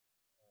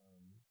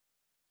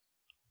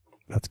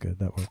That's good.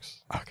 That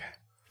works. Okay.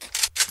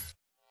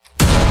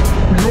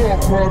 Your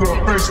brother,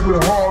 faced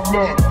with hard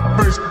luck.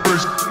 Faced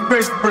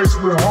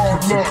with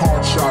hard luck.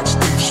 Card shots,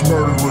 thieves,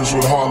 murderers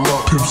with hard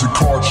luck. Pimps and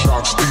card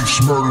shots,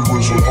 thieves,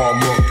 murderers with hard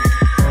luck.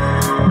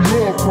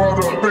 Your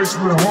brother, faced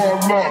with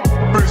hard luck.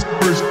 Faced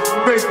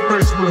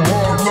with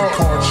hard luck.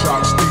 Card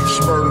shots,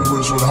 thieves,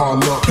 murderers with hard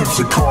luck. Pimps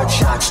and card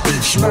shots,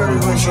 thieves,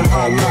 murderers with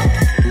hard luck.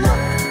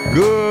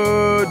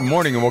 Good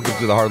morning and welcome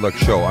to the Hard Luck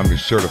Show. I'm your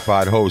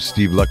certified host,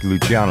 Steve Lucky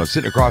Luciano.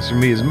 Sitting across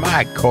from me is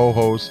my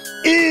co-host.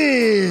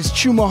 Is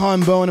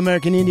Chumahan Bone,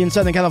 American Indian,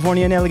 Southern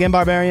California, and elegant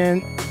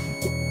barbarian.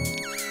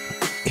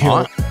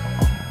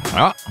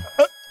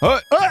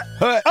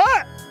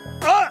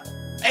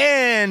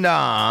 And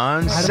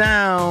on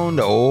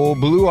sound,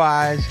 old Blue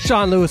Eyes.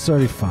 Sean Lewis,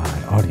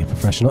 certified audio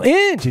professional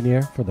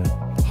engineer for the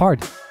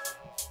Hard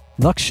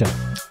Luck Show.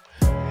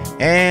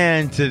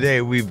 And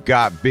today we've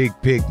got Big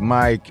Pig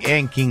Mike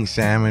and King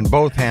Salmon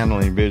both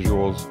handling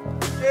visuals.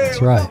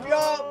 That's right.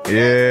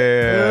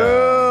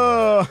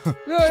 Yeah.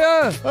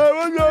 Yeah.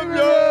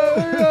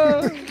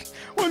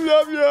 What's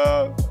up,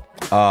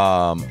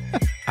 y'all?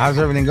 How's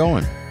everything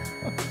going?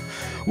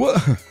 What?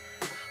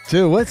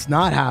 Dude, what's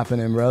not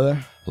happening,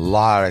 brother? A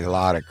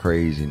lot of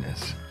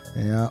craziness.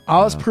 Yeah, I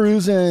was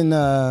perusing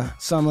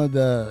some of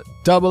the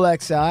double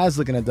XL. I was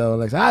looking at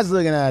double XL. I was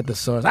looking at the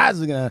source. I was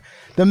looking at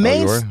the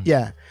main.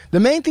 The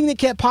main thing that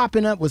kept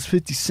popping up was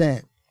 50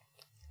 Cent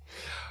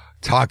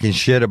talking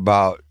shit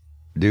about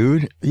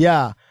dude.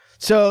 Yeah.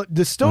 So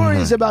the story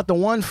is about the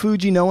one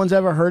Fuji no one's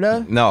ever heard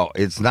of. No,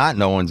 it's not.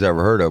 No one's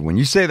ever heard of. When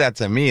you say that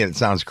to me, it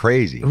sounds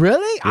crazy.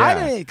 Really? Yeah. I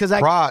didn't because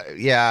I'm like,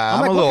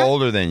 a little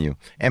older than you,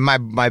 and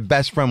my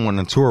best friend went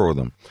on tour with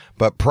him.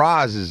 But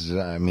Pras is,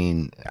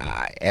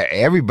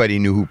 everybody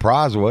knew who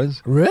Pras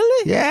was.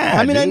 Really? Yeah.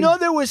 I mean, dude. I know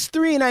there was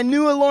three, and I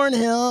knew a Lauryn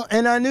Hill,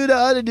 and I knew the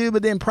other dude,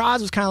 but then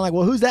Pras was kind of like,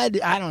 well, who's that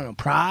dude? I don't know.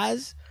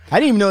 Pras? I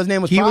didn't even know his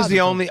name was Pras. He was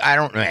the only,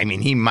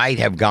 he might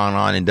have gone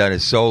on and done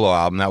his solo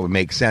album. That would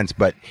make sense.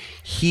 But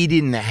he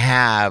didn't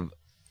have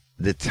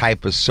the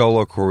type of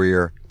solo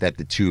career that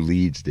the two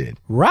leads did.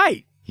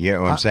 Right. You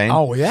know what I'm saying?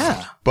 Oh,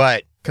 yeah.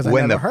 But because I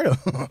never heard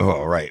of him.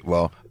 Oh, right.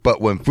 Well,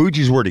 but when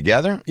Fugees were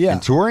together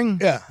and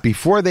touring,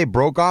 before they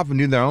broke off and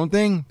did their own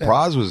thing,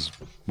 Pras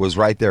was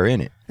right there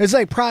in it. It's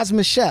like Pras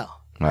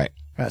Michele. Right.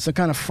 Some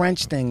kind of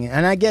French thing.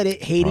 And I get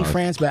it, Haiti,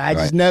 France, but I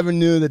just never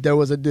knew that there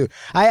was a dude.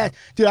 I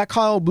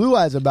called Blue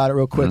Eyes about it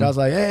real quick. I was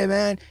like, hey,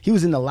 man, he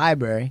was in the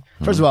library.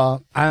 First of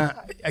all,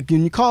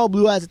 when you call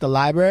Blue Eyes at the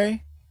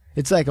library,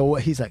 it's like,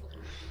 he's like,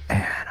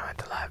 man, I'm at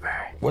the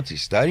library. What's he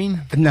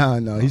studying? No,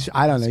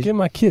 I don't know. Get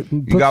my kid.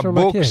 You got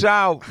books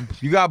out.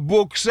 You got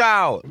books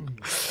out.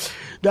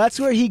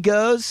 That's where he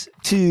goes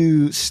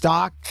to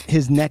stalk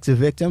his next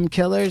victim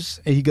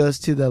killers. He goes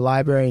to the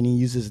library and he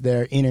uses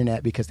their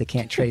internet because they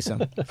can't trace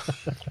him.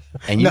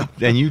 And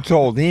you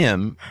told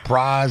him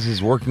Pras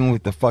is working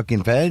with the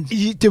fucking feds?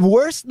 The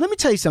worst, let me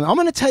tell you something. I'm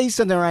going to tell you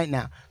something right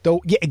now.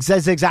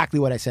 That's exactly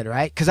what I said,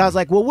 right? Because I was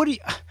like, well, what do you...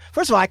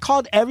 First of all, I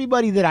called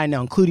everybody that I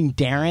know, including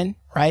Darren,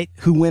 right,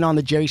 who went on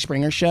the Jerry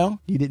Springer show.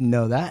 You didn't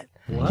know that.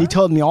 What? He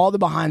told me all the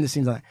behind the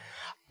scenes on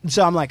it.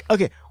 So I'm like,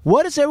 okay,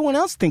 what is everyone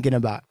else thinking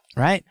about,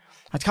 right?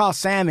 I call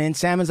Salmon.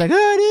 Salmon's like, oh,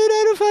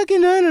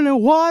 dude, I don't know,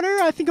 water.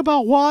 I think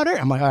about water.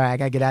 I'm like, all right, I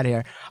got to get out of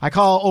here. I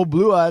call old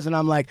Blue Eyes, and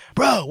I'm like,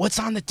 bro, what's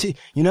on the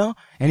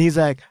And he's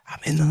like, I'm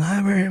in the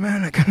library,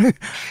 man.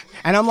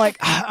 And I'm like,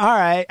 all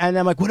right. And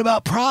I'm like, what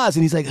about Pras?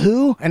 And he's like,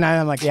 who? And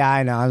I'm like, yeah,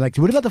 I know. I'm like,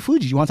 what about the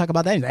Fugees? You want to talk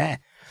about that? He's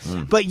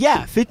like, But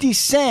yeah, 50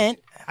 Cent.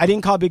 I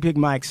didn't call Big Pig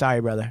Mike.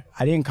 Sorry, brother.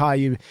 I didn't call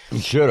you. You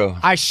should have.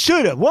 I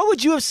should have. What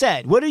would you have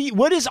said? What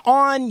is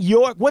on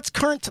your? What's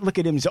current? Look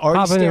at him. He's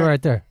already Pop it in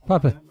right there.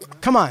 Pop it.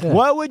 Come on. Yeah.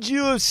 What would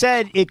you have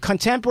said?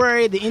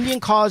 Contemporary. The Indian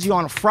calls you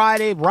on a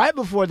Friday right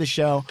before the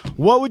show.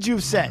 What would you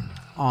have said?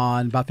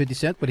 On about 50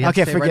 Cent? What do you have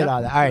to say forget right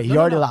all that. All right, he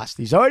already lost.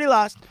 He's already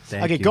lost.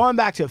 Thank you. Going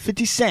back to it.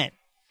 50 Cent.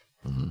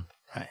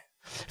 Right.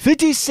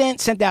 50 Cent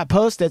sent that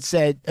post that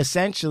said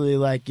essentially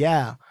like,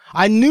 yeah,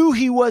 I knew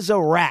he was a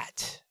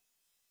rat.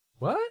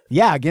 What?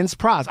 Yeah, against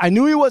Pras. I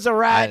knew he was a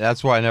rat.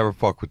 That's why I never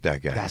fuck with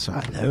that guy. That's why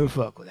I never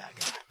fuck with that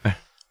guy.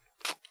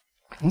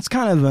 It's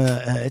kind of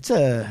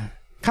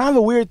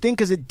a weird thing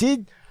because it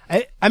did.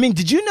 I mean,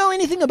 did you know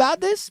anything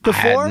about this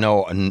before? I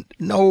had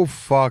no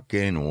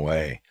fucking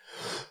way.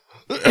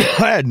 I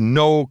had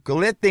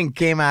that thing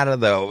came out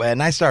of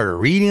and I started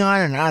reading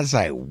on it and I was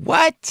like,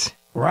 what?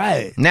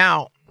 Right.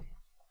 Now,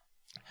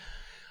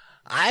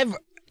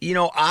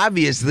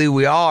 obviously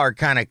we all are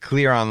kind of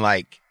clear on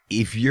like,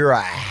 if you're a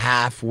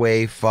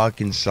halfway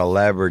fucking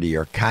celebrity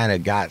or kind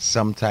of got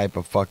some type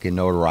of fucking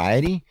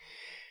notoriety,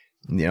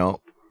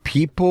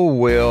 people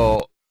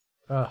will.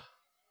 Go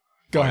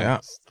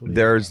ahead.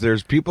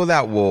 There's people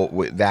that will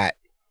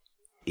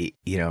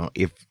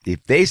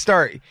if they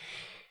start.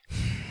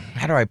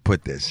 How do I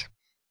put this?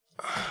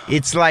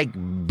 It's like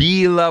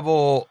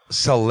B-level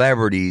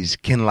celebrities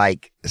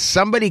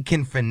somebody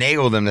can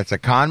finagle them that's a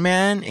con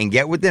man and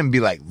get with them and be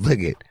like, look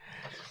it.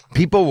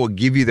 People will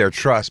give you their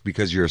trust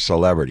because you're a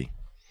celebrity.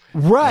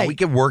 Right. And we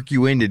can work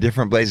you into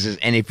different places.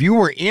 And if you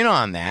were in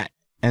on that,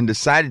 and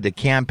decided to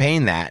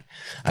campaign that.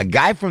 A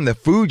guy from the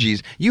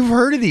Fugees, you've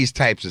heard of these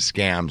types of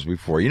scams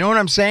before. You know what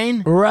I'm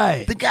saying?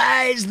 Right. The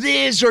guy's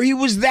this, or he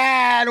was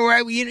that,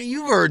 or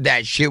you've heard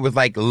that shit with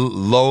like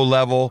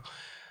low-level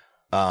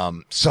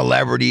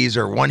celebrities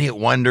or one-hit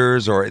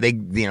wonders, or they,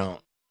 you know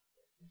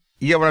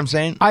what I'm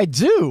saying? I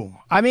do.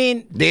 I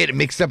mean, they had it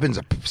mixed up in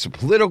some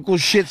political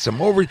shit, some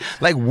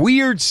like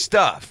weird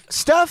stuff.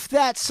 Stuff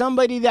that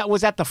somebody that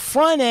was at the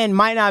front end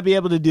might not be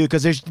able to do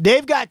because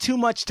they've got too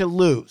much to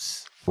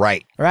lose.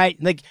 Right. Right?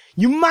 Like,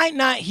 you might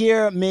not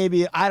hear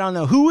maybe, I don't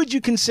know, who would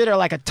you consider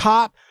like a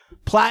top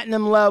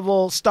platinum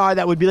level star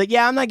that would be like,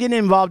 yeah, I'm not getting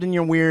involved in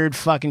your weird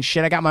fucking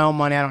shit. I got my own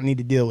money. I don't need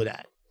to deal with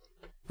that.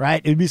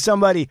 Right? It'd be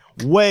somebody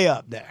way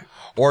up there.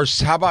 Or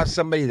how about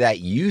somebody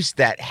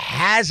that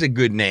has a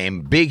good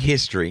name, big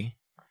history,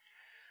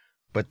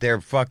 but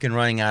they're fucking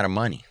running out of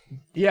money?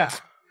 Yeah.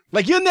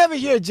 Like, you'll never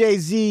hear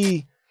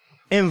Jay-Z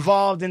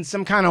involved in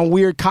some kind of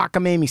weird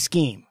cockamamie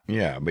scheme.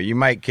 Yeah, but you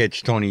might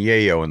catch Tony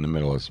Yayo in the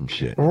middle of some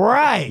shit.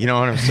 Right. You know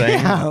what I'm saying?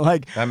 Yeah,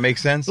 like, that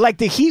makes sense? Like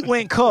the Heat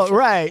went cold.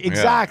 Right,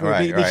 exactly. Yeah,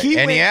 right, the Heat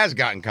and went... he has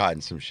gotten caught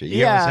in some shit.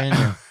 You know what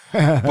I'm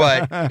saying?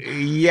 But,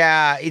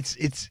 yeah,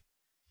 it's...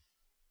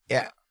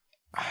 Yeah.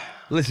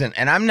 Listen,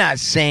 and I'm not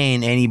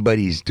saying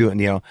anybody's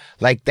doing,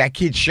 like that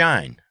kid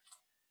Shine.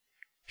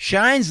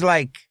 Shine's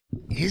like,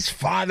 his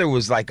father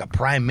was like a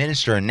prime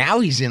minister, and now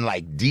he's in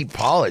like deep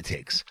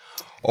politics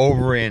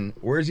over in,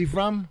 where is he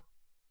from?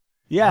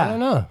 Yeah. I don't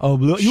know. Oh,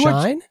 Blue.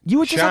 Shine? You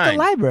were just at the Shine.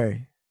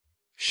 library.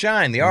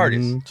 Shine, the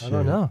artist. I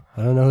don't know.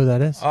 I don't know who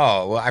that is.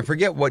 Oh, well, I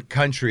forget what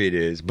country it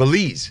is.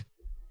 Belize.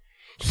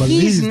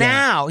 Belize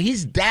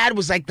His dad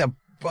was like the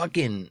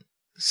fucking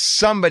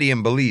somebody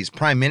in Belize,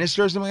 prime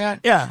minister or something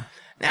like that. Yeah.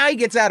 Now he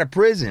gets out of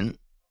prison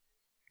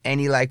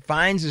and he like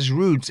finds his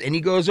roots and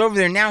he goes over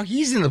there. Now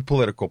he's in the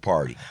political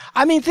party.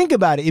 I mean, think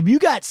about it. If you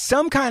got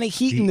some kind of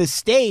heat in the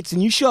States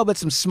and you show up at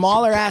some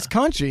smaller ass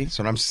country, That's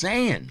what I'm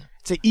saying.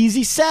 It's an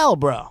easy sell,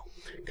 bro.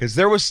 Because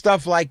there was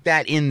stuff like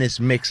that in this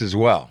mix as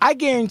well. I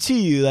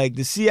guarantee you, like,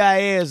 the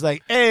CIA is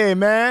like, hey,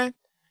 man,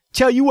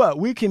 tell you what,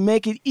 we can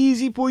make it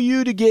easy for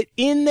you to get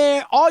in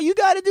there. All you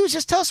got to do is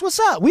just tell us what's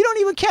up. We don't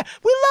even care.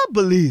 We love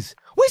Belize.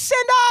 We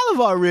send all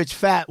of our rich,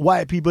 fat,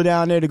 white people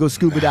down there to go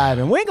scuba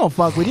diving. We ain't gonna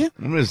fuck with you.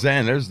 I'm just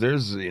saying,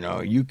 there's,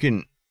 you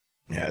can,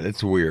 yeah,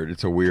 that's weird.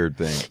 It's a weird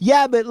thing.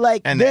 Yeah, but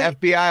like, and the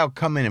FBI will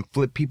come in and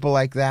flip people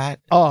like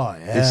that. Oh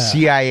yeah. The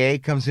CIA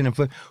comes in and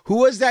flip. Who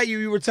was that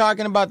you were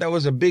talking about? That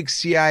was a big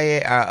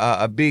CIA,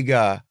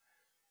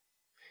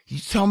 You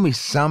told me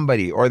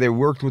somebody, or they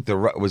worked with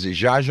was it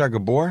Zsa Zsa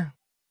Gabor?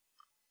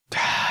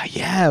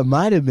 Yeah, it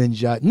might have been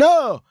Zsa.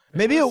 No,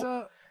 maybe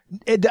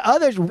the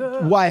other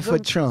wife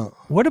of Trump.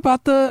 What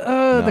about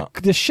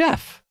the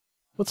chef?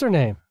 What's her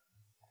name?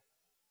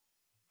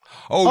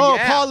 Oh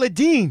yeah. Paula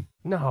Deen.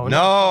 No,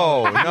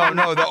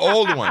 the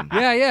old one.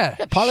 Yeah.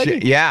 Paula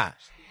Deen. Yeah.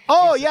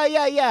 Oh, yeah.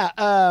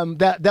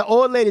 The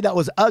old lady that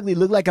was ugly,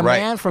 looked like a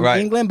man from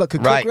England, but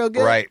could cook real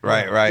good. Right.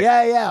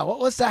 Yeah.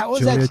 What's that?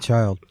 What's Julia that?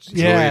 Child.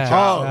 Yeah.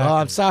 Oh,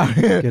 I'm sorry.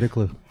 Get a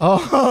clue.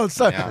 Oh,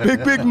 sorry.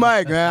 Yeah. Big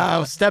Mike, man.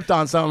 I stepped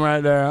on something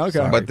right there. Okay.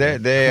 Sorry. But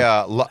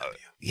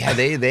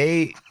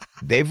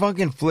they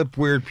fucking flip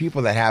weird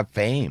people that have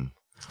fame.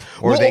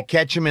 Or they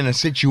catch them in a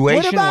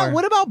situation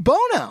what about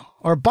Bono?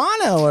 Or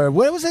Bono? Or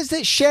what was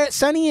this?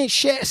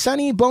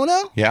 Sonny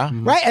Bono? Yeah.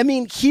 Right? I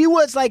mean, he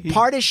was like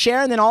part of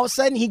Cher, and then all of a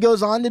sudden he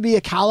goes on to be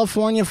a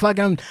California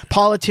fucking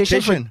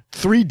politician for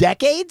 3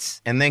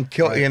 decades? And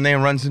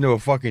then runs into a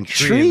fucking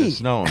tree in the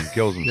snow and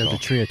kills himself. Yeah, the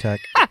tree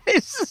attack.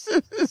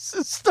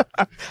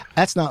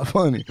 That's not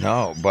funny.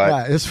 No, but...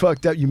 Yeah, it's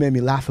fucked up. You made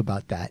me laugh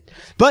about that.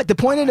 But the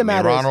point of the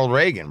matter is... Ronald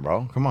Reagan,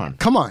 bro. Come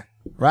on.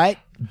 Right?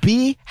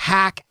 Be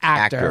hack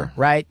actor,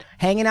 right?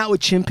 Hanging out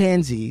with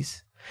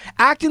chimpanzees.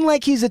 Acting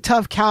like he's a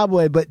tough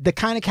cowboy, but the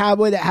kind of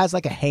cowboy that has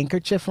like a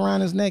handkerchief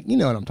around his neck. You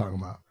know what I'm talking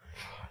about.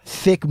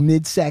 Thick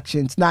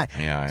midsection. It's not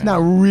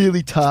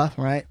really tough,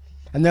 right?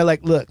 And they're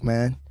like, look,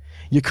 man,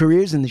 your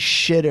career's in the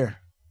shitter,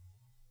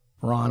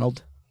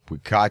 Ronald. We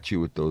caught you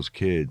with those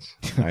kids.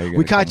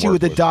 We caught you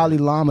with the Dalai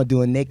Lama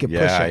doing naked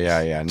push-ups.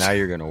 Yeah. Now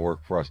you're gonna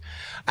work for us.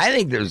 I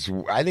think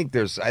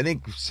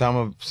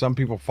some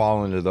people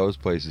fall into those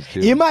places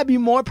too. It might be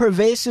more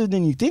pervasive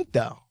than you think,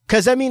 though.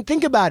 Because, I mean,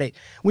 think about it.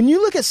 When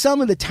you look at some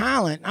of the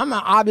talent, I'm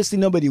not obviously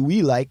nobody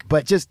we like,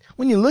 but just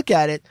when you look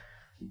at it,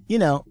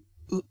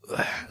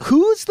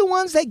 who's the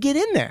ones that get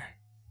in there?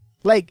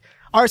 Like,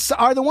 are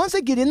the ones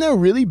that get in there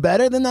really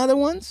better than the other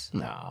ones?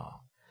 No.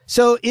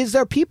 So is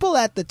there people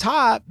at the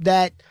top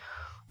that,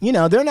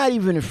 they're not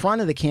even in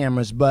front of the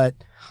cameras, but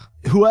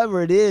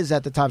whoever it is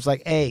at the top's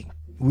like, hey,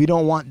 we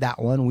don't want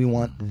that one. We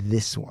want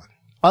this one.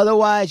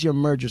 Otherwise, your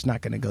merger's not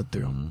going to go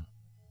through. Mm-hmm.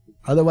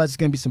 Otherwise, there's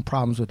going to be some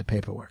problems with the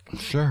paperwork.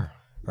 Sure.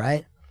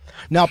 Right?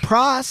 Now,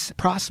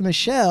 Pras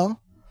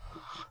Michele,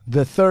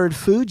 the third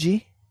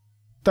Fugees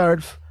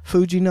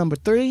number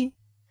 3,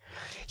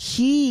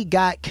 he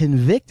got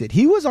convicted.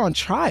 He was on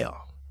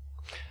trial.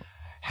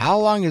 How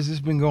long has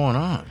this been going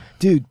on?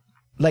 Dude,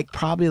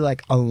 probably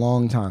a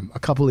long time, a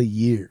couple of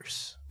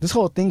years. This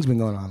whole thing's been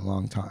going on a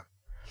long time.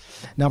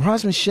 Now,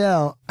 Pras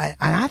Michele,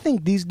 I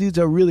think these dudes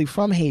are really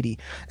from Haiti.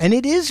 And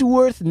it is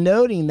worth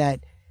noting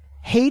that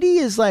Haiti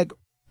is like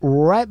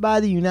right by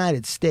the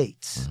United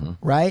States,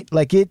 right?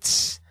 Like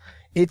it's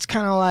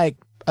kind of like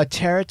a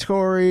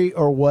territory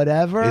or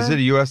whatever. Is it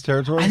a U.S.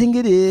 territory? I think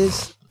it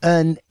is.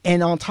 And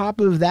on top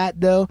of that,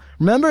 though,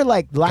 remember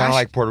like last... Kind of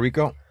like Puerto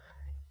Rico?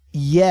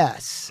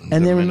 Yes.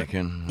 And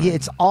Dominican. then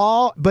it's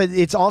all, but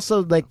it's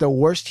also like the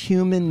worst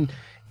human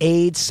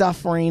AIDS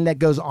suffering that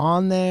goes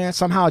on there.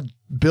 Somehow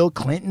Bill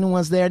Clinton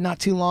was there not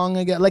too long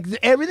ago. Like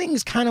everything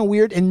is kind of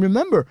weird. And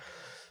remember,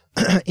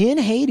 in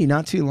Haiti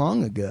not too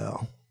long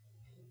ago,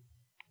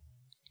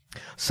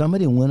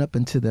 somebody went up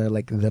into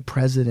the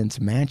president's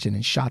mansion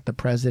and shot the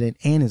president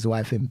and his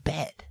wife in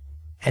bed.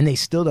 And they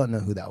still don't know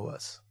who that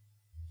was.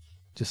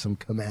 Just some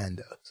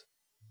commandos.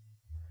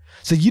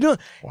 So you don't...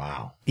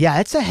 Wow.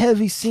 Yeah, it's a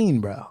heavy scene,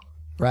 bro.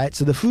 Right?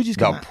 So the Fugees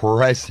come out. The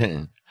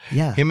president.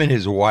 Yeah. Him and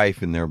his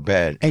wife in their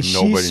bed. And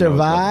she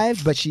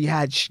survived, but she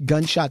had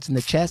gunshots in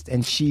the chest,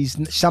 and she's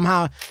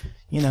somehow,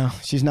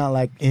 she's not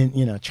like,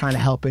 trying to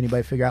help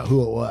anybody figure out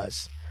who it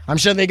was. I'm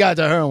sure they got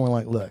to her and were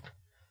like, look,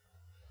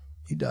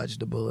 you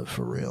dodged a bullet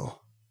for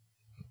real.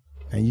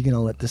 And you're going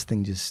to let this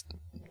thing just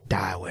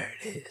die where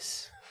it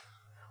is.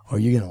 Or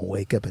you're going to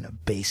wake up in a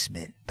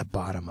basement at the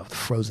bottom of the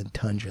frozen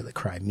tundra of the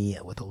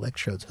Crimea with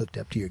electrodes hooked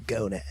up to your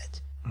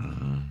gonads.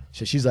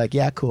 So she's like,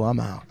 yeah, cool, I'm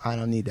out. I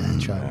don't need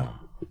that trouble.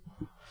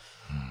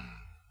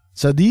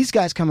 So these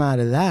guys come out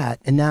of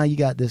that, and now you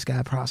got this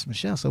guy, Pras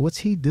Michele. So what's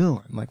he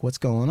doing? Like, what's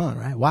going on,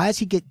 right? Why is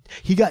he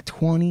got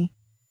 20,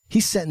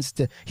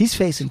 he's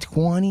facing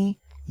 20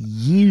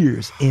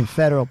 years in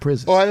federal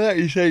prison. Oh, I thought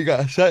you said he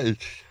got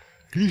sentenced.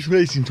 He's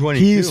facing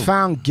 22. He was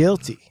found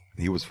guilty.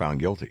 He was found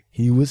guilty.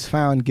 He was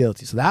found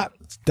guilty. So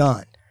that's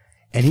done.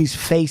 And he's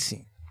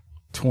facing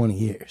 20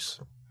 years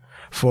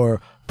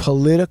for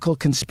political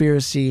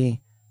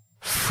conspiracy,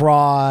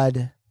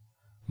 fraud,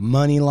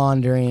 money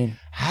laundering.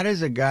 How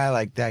does a guy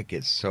like that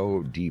get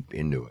so deep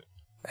into it?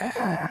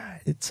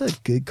 It's a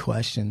good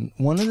question.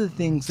 One of the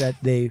things that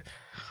they...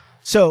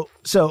 So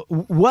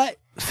what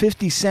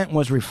 50 Cent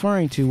was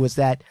referring to was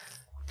that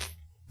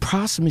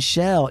Pras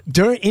Michele,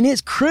 in his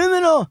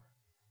criminal...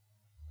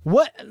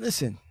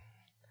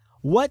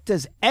 What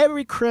does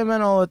every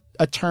criminal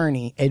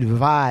attorney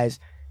advise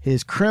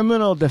his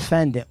criminal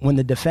defendant when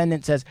the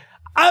defendant says,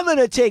 I'm going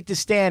to take the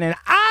stand and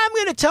I'm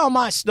going to tell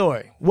my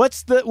story?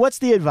 What's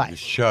the advice?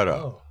 Just shut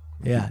up.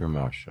 Yeah. Keep your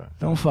mouth shut.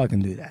 Don't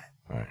fucking do that.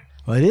 All right.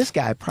 Well, this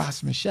guy,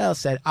 Pras Michele,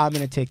 said, I'm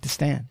going to take the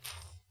stand.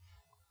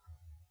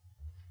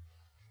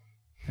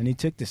 And he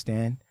took the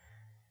stand.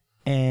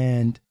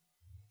 And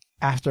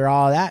after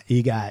all that,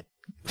 he got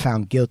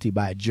found guilty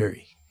by a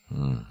jury.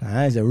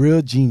 Now, he's a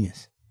real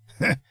genius.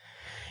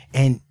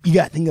 And you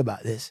got to think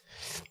about this.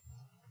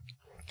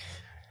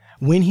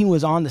 When he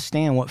was on the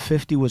stand, what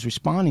 50 was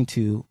responding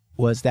to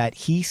was that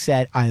he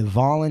said, I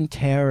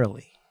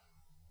voluntarily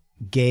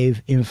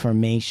gave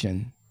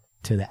information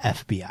to the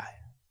FBI.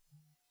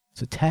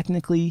 So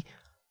technically,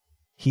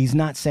 he's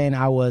not saying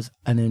I was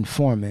an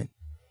informant.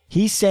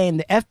 He's saying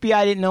the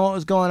FBI didn't know what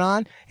was going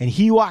on, and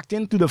he walked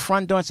in through the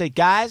front door and said,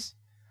 guys,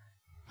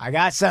 I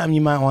got something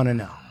you might want to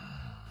know.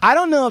 I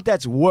don't know if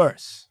that's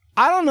worse.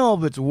 I don't know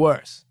if it's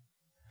worse.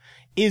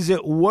 Is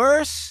it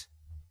worse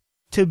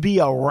to be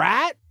a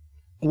rat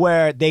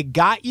where they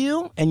got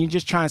you and you're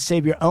just trying to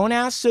save your own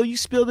ass so you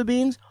spill the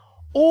beans?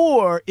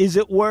 Or is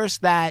it worse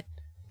that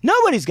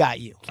nobody's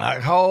got you?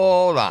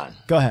 Hold on.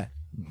 Go ahead.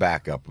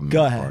 Back up a minute,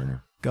 Go ahead.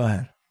 partner. Go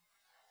ahead.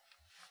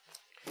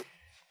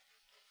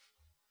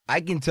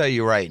 I can tell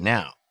you right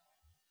now,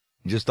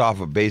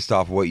 based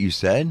off what you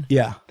said,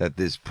 Yeah. that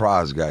this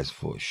Pras guy's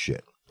full of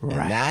shit. Right.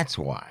 And that's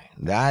why.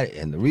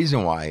 And the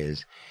reason why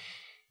is,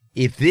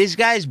 if this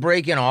guy's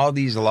breaking all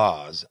these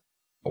laws,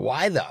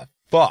 why the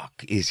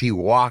fuck is he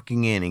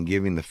walking in and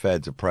giving the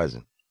feds a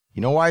present?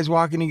 You know why he's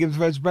walking in and giving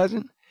the feds a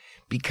present?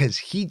 Because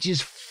he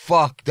just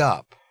fucked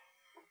up.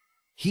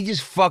 He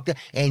just fucked up,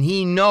 and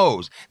he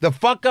knows. The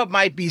fuck up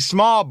might be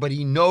small, but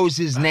he knows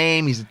his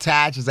name. He's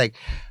attached. It's like,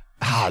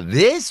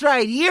 this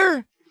right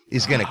here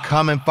is going to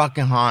come and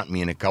fucking haunt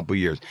me in a couple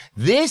years.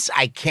 This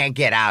I can't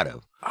get out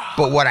of.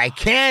 But what I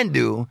can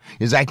do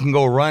is I can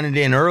go run it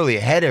in early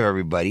ahead of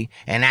everybody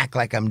and act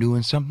like I'm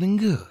doing something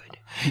good.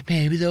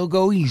 Maybe they'll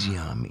go easy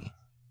on me.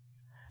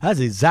 That's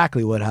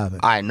exactly what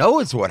happened. I know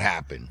it's what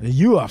happened.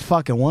 You are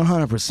fucking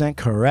 100%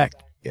 correct,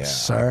 Yeah,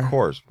 sir. of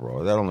course,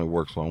 bro. That only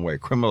works one way.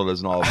 Criminal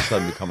doesn't all of a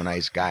sudden become a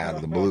nice guy out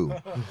of the blue.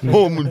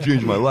 Oh, I'm going to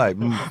change my life.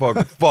 I'm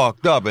fucking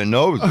fucked up and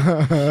knows it.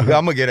 I'm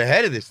going to get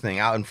ahead of this thing,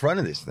 out in front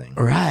of this thing.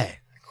 Right.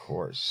 Of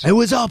course. It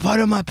was all part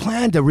of my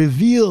plan to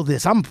reveal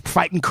this. I'm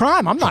fighting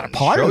crime. I'm not a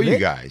part of it. Show you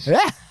guys.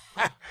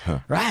 Yeah.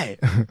 Right.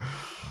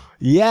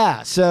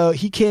 Yeah. So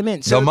he came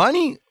in. So the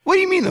money? What do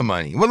you mean the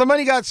money? Well, the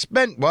money got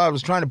spent while I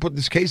was trying to put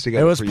this case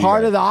together. It was for you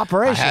part guys. of the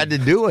operation. I had to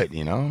do it,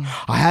 you know.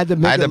 I had to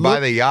buy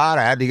the yacht.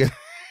 I had to get...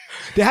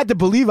 They had to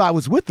believe I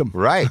was with them.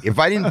 Right. If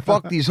I didn't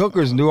fuck these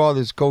hookers and do all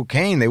this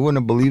cocaine, they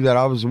wouldn't have believed that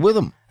I was with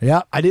them.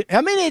 Yeah. I did.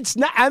 I mean, it's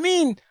not. I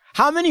mean,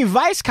 how many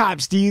vice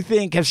cops do you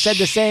think have said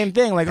the same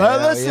thing? Like, oh,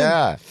 listen.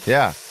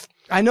 Yeah.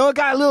 I know it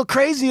got a little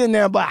crazy in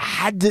there, but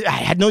I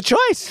had no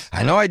choice.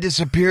 I know I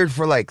disappeared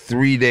for like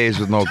 3 days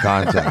with no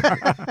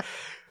contact.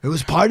 It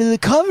was part of the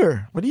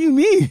cover. What do you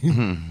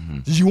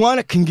mean? Did you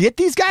want to get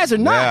these guys or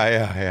not?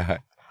 Yeah.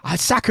 I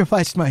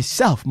sacrificed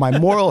myself, my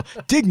moral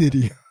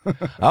dignity.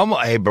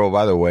 Hey, bro,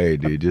 by the way,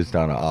 dude, just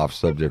on an off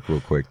subject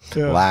real quick.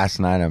 Yeah. Last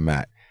night I'm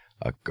at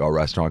a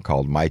restaurant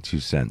called My 2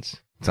 Cents.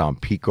 It's on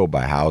Pico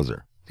by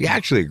Hauser. It's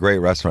actually a great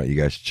restaurant. You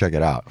guys should check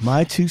it out.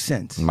 My 2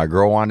 cents. My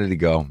girl wanted to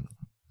go,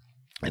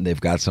 and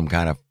they've got some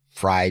kind of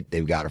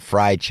they've got a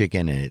fried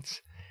chicken, and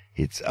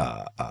it's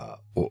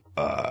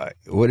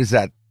what is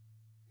that?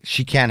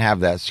 She can't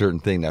have that certain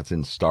thing that's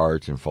in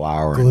starch and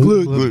flour.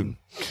 Gluten.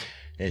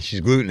 And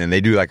she's gluten, and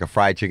they do like a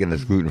fried chicken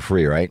that's gluten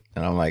free, right?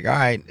 And I'm like, all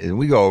right. And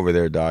we go over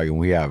there, dog, and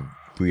we have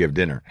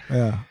dinner.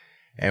 Yeah.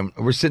 And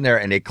we're sitting there,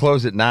 and they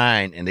close at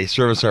 9, and they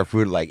serve us our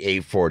food at like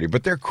 8:40.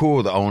 But they're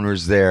cool. The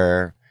owner's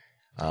there,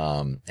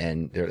 and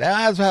they're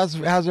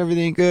how's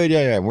everything good?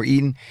 Yeah. And we're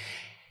eating.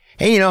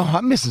 Hey,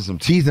 I'm missing some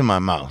teeth in my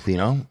mouth,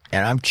 and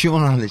I'm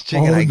chewing on this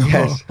chicken. I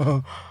guess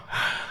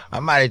I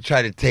might have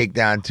tried to take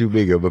down too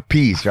big of a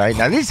piece, right?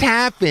 Now this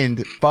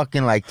happened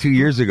fucking like 2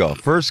 years ago.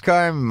 First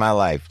time in my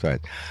life.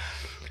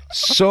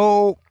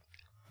 So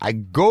I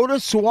go to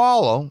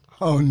swallow.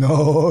 Oh,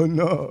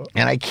 no.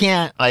 And I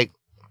can't, like,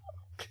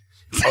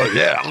 oh,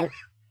 yeah.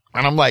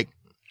 And I'm like,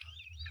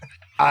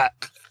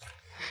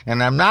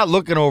 and I'm not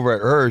looking over at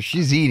her.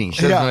 She's eating.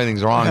 She doesn't know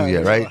anything's wrong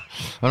yet, right?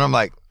 And I'm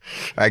like,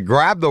 I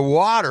grab the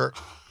water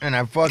and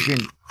I fucking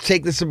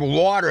take the sip of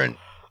water and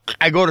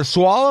I go to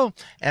swallow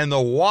and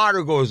the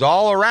water goes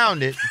all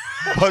around it,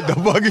 but the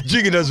fucking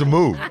chicken doesn't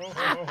move.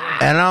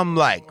 And I'm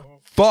like,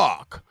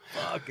 fuck.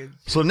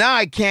 So now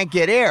I can't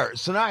get air.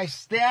 So now I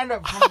stand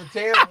up from the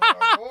table.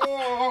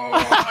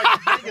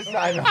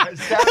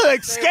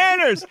 Like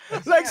scanners.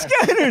 Like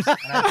scanners.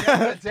 And I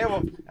stand at the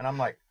table and I'm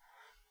like,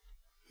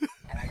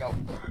 and I go,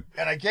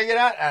 and I can't get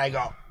out, and I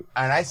go,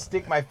 and I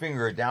stick my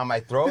finger down my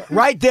throat.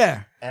 Right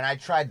there. And I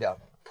tried to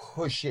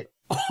push it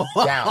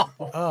down.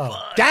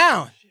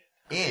 Down.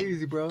 In.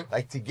 Easy, bro.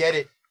 Like to get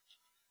it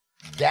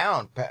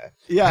down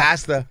Yeah.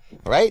 past the,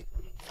 right?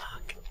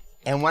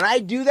 And when I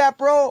do that,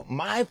 bro,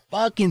 my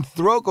fucking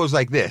throat goes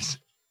like this.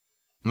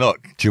 Look,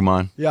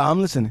 Juman. Yeah,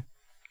 I'm listening.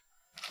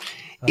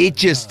 It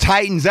just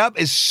tightens up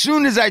as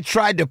soon as I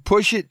tried to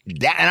push it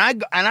down.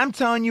 And I'm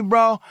telling you,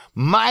 bro,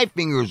 my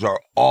fingers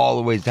are all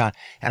the way down.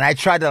 And I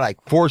tried to like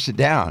force it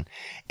down,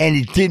 and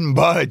it didn't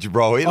budge,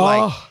 bro.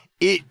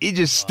 It it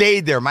just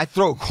stayed there. My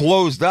throat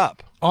closed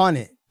up On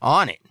it.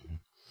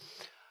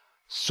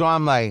 So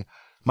I'm like,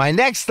 my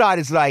next thought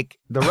is like,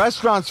 the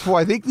restaurant's full.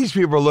 I think these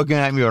people are looking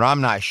at me, but I'm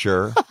not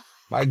sure.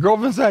 My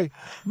girlfriend's like,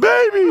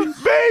 baby.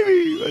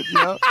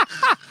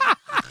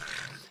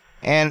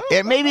 And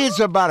maybe it's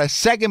about a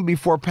second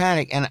before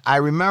panic. And I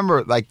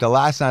remember, like, the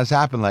last time this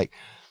happened, like,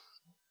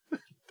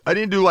 I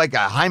didn't do like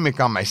a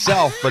Heimlich on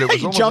myself, but it was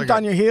You almost jumped like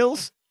on your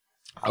heels?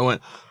 I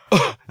went,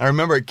 I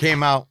remember it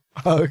came out.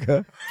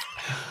 Okay.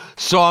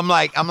 So I'm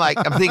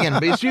thinking,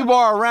 these people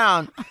are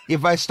around.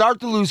 If I start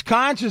to lose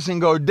conscious and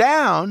go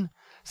down,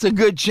 it's a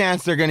good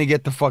chance they're going to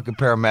get the fucking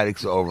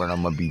paramedics over and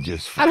I'm going to be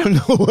just I don't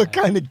know what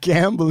kind of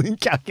gambling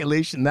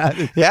calculation that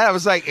is. Yeah, I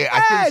was like,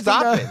 I couldn't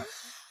stop it.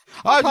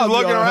 I was just Probably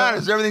looking all around right.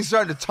 as everything's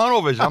starting to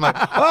tunnel vision. I'm like,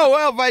 oh,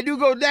 well, if I do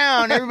go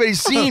down,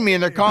 everybody's seeing me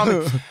and they're calling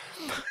me.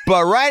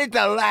 But right at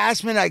the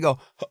last minute, I go,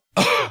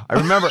 I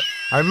remember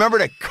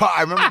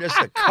just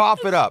to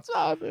cough it up.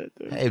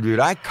 Hey, dude,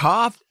 I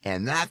coughed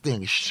and that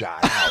thing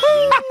shot out,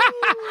 dude.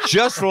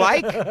 Just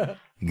like,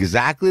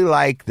 exactly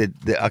like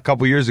a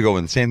couple years ago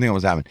when the same thing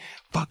was happening.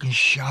 Fucking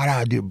shot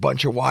out, dude. A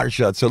bunch of water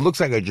shot. So it looks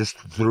like I just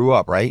threw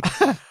up, right?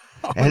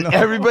 And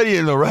everybody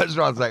in the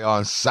restaurant's like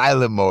on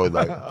silent mode,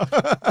 like.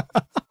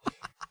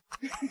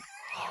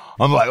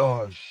 I'm like,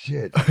 oh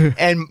shit.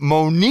 And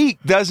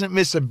Monique doesn't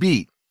miss a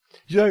beat.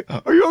 She's like,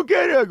 are you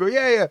okay? I go,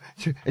 yeah.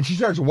 And she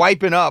starts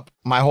wiping up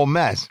my whole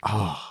mess.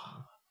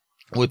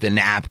 With the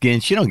napkin.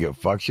 She don't give a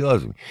fuck. She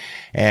loves me.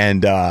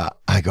 And I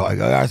go,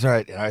 that's all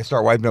right. And I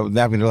start wiping up with the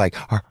napkin. They're like,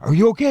 are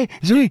you okay?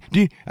 Is there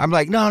I'm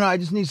like, no, I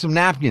just need some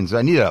napkins.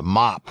 I need a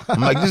mop.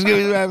 I'm like, just give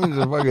me the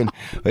napkins.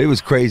 It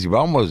was crazy, but I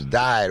almost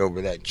died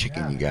over that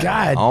chicken, you guys.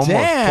 God I almost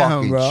damn,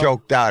 fucking bro.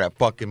 choked out at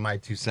fucking My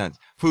 2 Cents.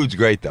 Food's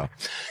great, though.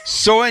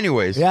 So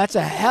anyways. Yeah, that's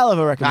a hell of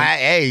a recommendation.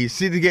 Hey, you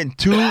see, they're getting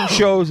 2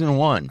 shows in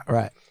one.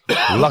 Right.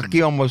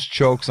 Lucky almost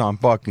chokes on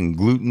fucking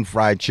gluten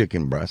fried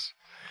chicken breasts.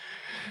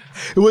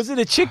 Was it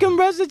a chicken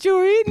breast that you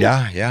were eating?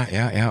 Yeah,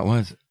 it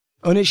was.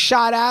 When it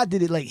shot out,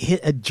 did it like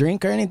hit a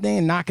drink or anything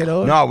and knock it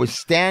over? No, I was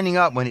standing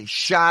up when it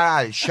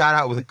shot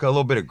out with a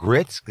little bit of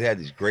grits. They had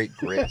these great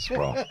grits,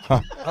 bro.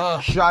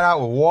 Shot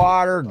out with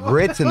water,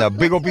 grits, and a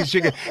big old piece of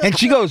chicken. And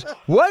she goes,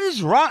 what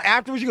is wrong?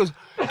 Afterwards, she goes,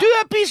 dude,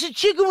 that piece of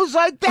chicken was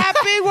like that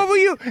big. What were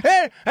you?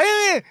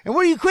 And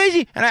what are you,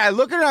 crazy? And I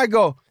look at her and I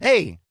go,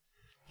 hey,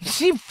 you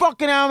see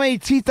fucking how many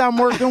teeth I'm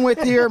working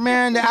with here,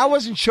 man? I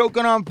wasn't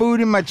choking on food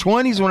in my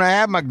 20s when I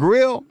had my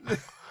grill.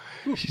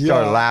 She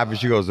started laughing.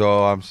 She goes,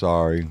 oh, I'm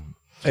sorry.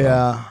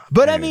 Yeah.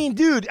 But I mean,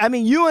 dude,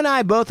 you and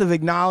I both have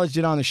acknowledged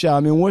it on the show. I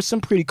mean, we're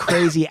some pretty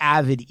crazy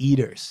avid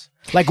eaters.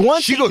 Like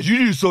once she goes, you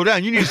need to slow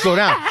down. You need to slow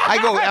down. I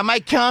go, am I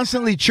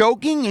constantly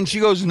choking? And she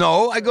goes,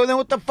 no. I go, then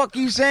what the fuck are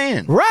you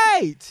saying?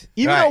 Right.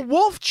 Even a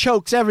wolf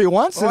chokes every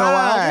once in a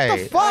while. What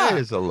the fuck? That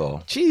is a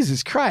little.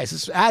 Jesus Christ.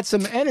 Let's add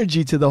some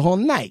energy to the whole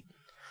night.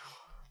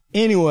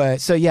 Anyway,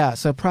 so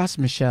Pras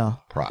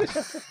Michele.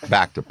 Pras.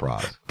 Back to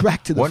Pras.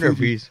 Back to the Wonder Fugees. if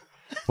he's,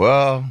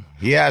 well,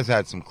 he has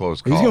had some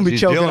close calls. He's going to be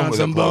choking dealing on with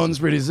some a close- bones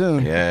pretty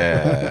soon.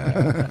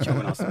 Yeah.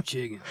 Choking on some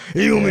chicken.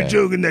 He's going to be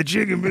choking that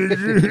chicken pretty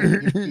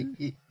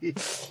soon.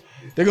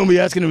 They're going to be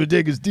asking him to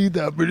take his teeth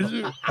out pretty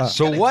soon.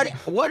 So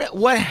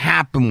what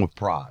happened with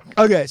Pras?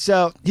 Okay,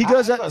 so he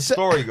goes up. How's the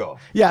story go?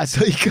 Yeah,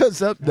 so he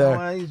goes up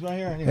there. He's right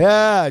here. Anyway.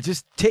 Yeah,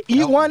 just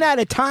eat one at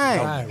a time.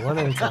 All right, one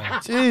at a time.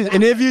 Jeez.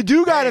 And if you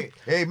do got to,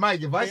 Hey,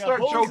 Mike, if I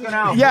start choking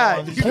out,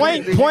 yeah, bro,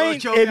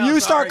 point. If you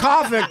start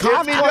coughing,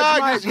 cough hit me, towards dog.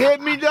 my- Just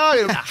hit me,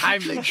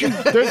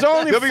 dog. There's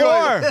only He'll be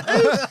 4.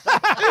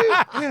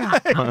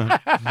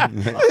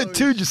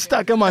 Two just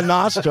stuck in my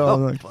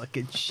nostril.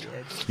 Fucking shit.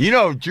 You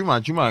know,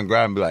 Chuman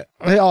grab and be like,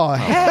 Oh,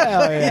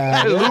 hell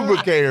yeah.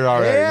 lubricated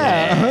already.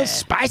 Yeah,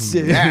 spicy.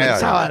 Yeah,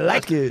 That's how I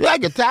like it.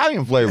 Like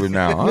Italian flavor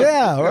now, huh?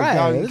 Yeah, right.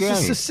 Italian This is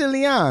candy.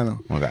 Siciliano.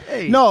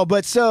 Okay. No,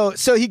 but so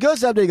he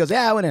goes up there. He goes,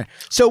 yeah, I went in.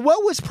 So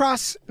what was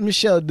Pras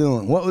Michele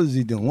doing? What was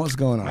he doing? What's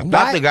going on? I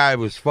thought the guy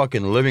was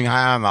fucking living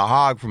high on the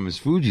hog from his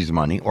Fugees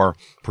money, or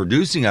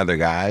producing other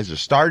guys, or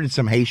started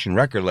some Haitian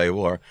record label,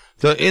 or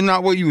so. Isn't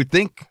that what you would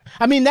think?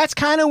 I mean, that's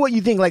kind of what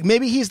you think. Like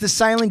maybe he's the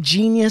silent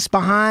genius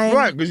behind.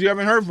 Right, because you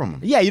haven't heard from him.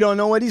 Yeah, you don't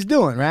know what he's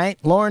doing, right?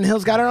 Lauryn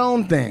Hill's got her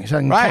own thing. So I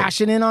can Right. cash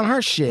it in on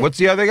her shit. What's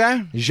the other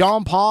guy?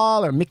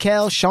 Jean-Paul or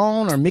Michael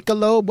Sean or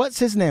Michelob? What's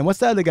his name? What's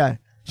the other guy?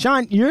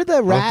 Sean, you're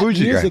the rap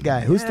Fugees music guy.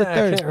 Who's the I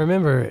third? can't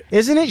remember it.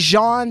 Isn't it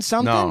Jean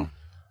something? No.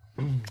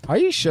 Are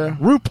you sure?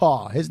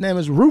 RuPaul. His name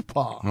is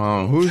RuPaul.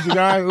 Oh, who's the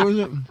guy? Who's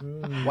it?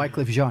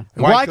 Wycliffe Jean.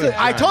 Wycliffe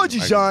I Jean. told you,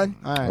 Sean.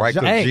 All right,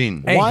 Wycliffe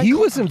Jean- Jean. Hey, he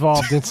was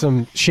involved in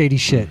some shady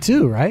shit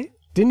too, right?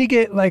 Didn't he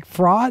get like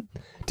fraud?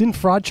 Didn't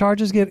fraud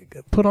charges get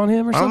put on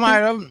him or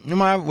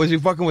something? Was he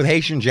fucking with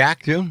Haitian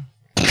Jack too?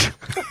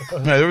 No,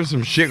 there was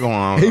some shit going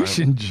on.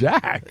 Haitian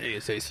Jack. Hey,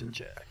 it's Haitian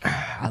Jack.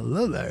 I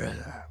love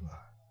that.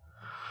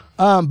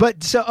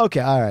 But so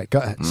okay, all right, go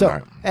ahead. So All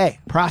right. hey,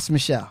 Pras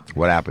Michele.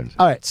 What happens?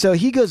 All right, so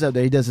he goes up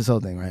there. He does this whole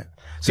thing, right?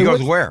 So He goes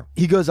what's- where?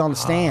 He goes on the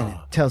stand and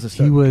tells us.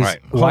 He was Right.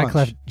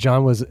 Wyclef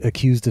Jean was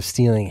accused of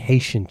stealing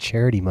Haitian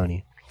charity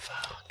money.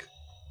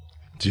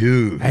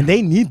 Dude, and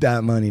they need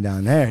that money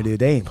down there, dude.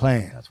 They ain't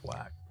playing. That's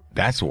whack.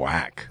 that's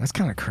whack. That's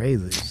kind of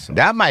crazy. So-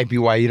 That might be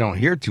why you don't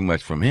hear too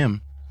much from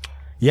him.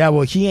 yeah,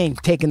 well, he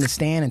ain't taking the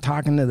stand and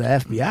talking to the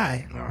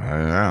FBI.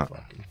 Yeah.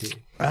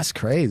 That's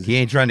crazy. He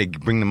ain't trying to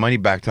bring the money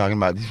back talking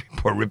about these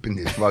people are ripping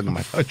this fucking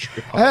my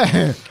country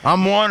off.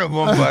 I'm one of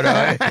them,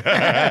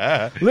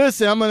 but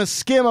Listen, I'm gonna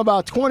skim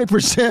about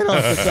 20%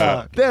 off the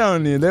top.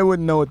 They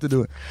wouldn't know what to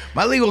do.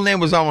 my legal name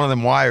was on one of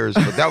them wires,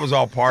 but that was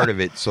all part of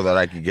it so that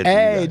I could get to you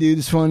Hey, guys. dude,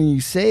 it's funny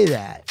you say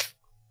that.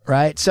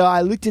 Right? So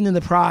I looked into the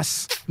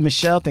Pras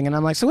Michele thing and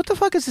I'm like, so what the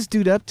fuck is this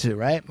dude up to,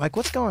 right? Like,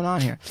 what's going on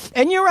here?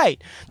 And you're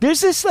right.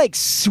 There's this like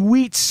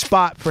sweet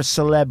spot for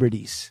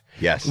celebrities.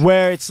 Yes.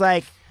 Where it's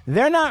like,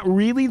 they're not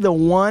really the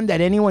one that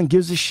anyone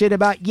gives a shit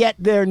about, yet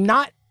they're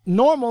not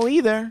normal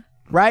either,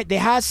 right? They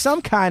have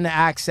some kind of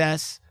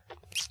access.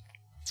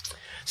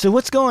 So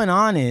what's going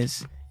on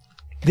is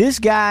this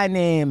guy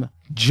named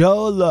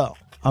Joe Lo,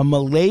 a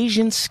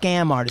Malaysian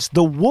scam artist,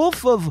 the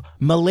wolf of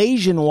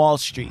Malaysian Wall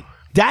Street.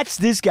 That's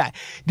this guy.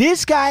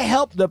 This guy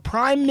helped the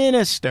prime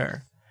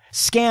minister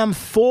scam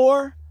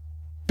 $4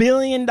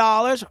 billion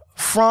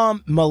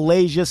from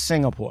Malaysia,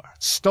 Singapore.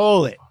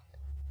 Stole it.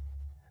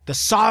 The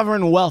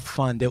Sovereign Wealth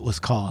Fund, it was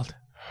called.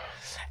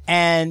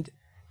 And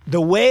the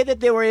way that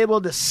they were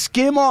able to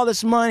skim all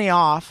this money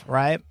off,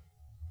 right,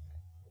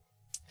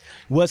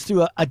 was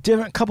through a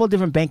couple of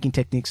different banking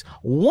techniques.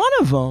 One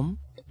of them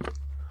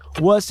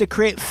was to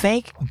create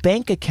fake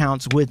bank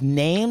accounts with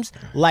names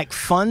like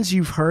funds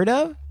you've heard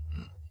of,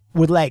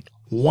 with like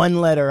one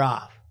letter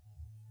off.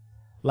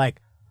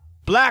 Like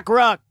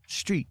BlackRock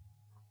Street.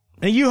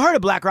 And you heard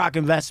of BlackRock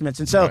Investments.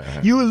 And so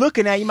you were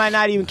looking at, you might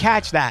not even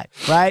catch that,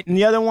 right? And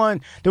the other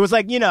one, there was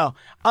like,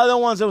 other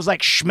ones that was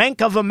like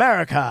Schmenk of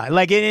America,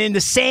 like in the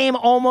same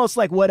almost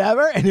like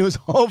whatever. And it was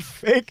all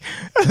fake.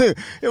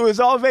 It was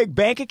all fake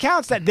bank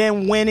accounts that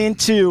then went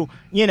into,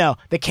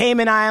 the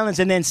Cayman Islands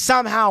and then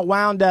somehow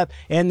wound up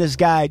in this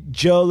guy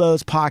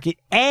Jolo's pocket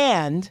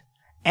and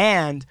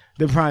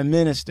the prime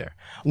minister.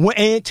 And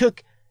it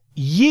took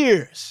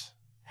years.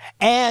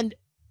 And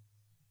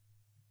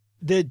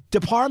the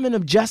Department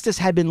of Justice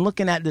had been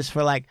looking at this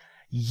for like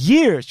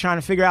years, trying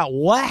to figure out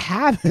what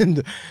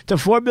happened to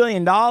 $4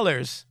 billion,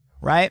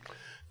 right?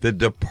 The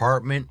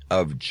Department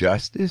of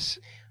Justice?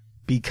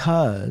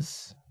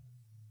 Because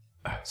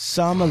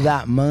some of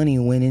that money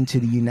went into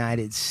the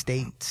United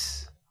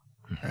States,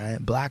 right?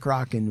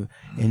 BlackRock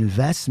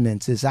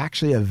Investments is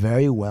actually a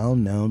very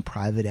well-known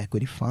private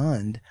equity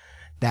fund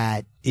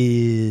that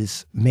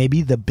is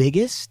maybe the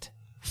biggest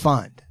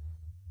fund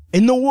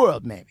in the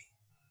world, maybe.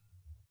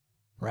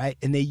 Right?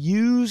 And they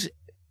use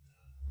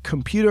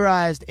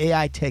computerized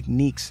AI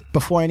techniques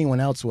before anyone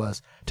else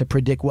was to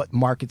predict what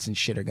markets and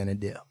shit are going to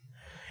do.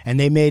 And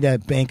they made a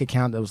bank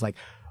account that was like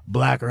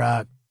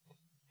BlackRock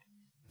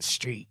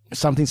Street,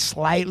 something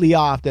slightly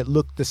off that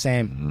looked the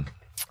same.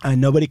 And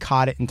nobody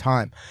caught it in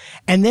time.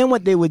 And then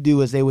what they would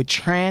do is they would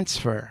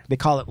transfer. They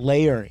call it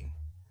layering.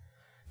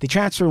 They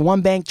transfer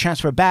one bank,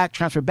 transfer back,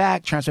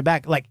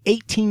 like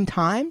 18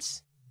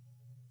 times.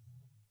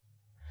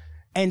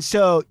 And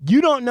so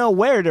you don't know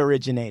where it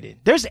originated.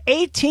 There's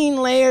 18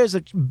 layers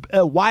of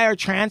wire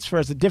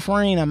transfers of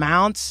differing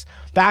amounts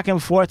back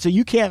and forth. So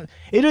you can't,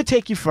 it'll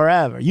take you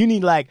forever. You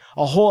need like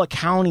a whole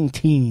accounting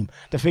team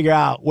to figure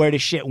out where the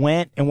shit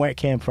went and where it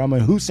came from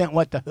and who sent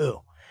what to who.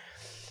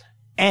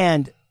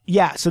 And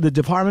yeah, so the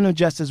Department of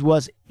Justice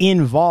was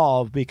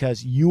involved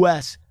because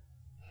U.S.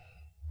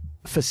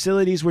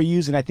 facilities were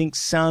used, and I think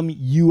some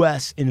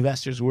U.S.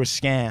 investors were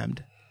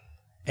scammed.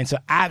 And so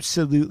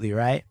absolutely,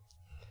 right?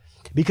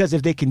 Because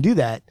if they can do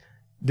that,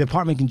 the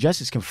Department of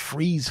Justice can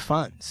freeze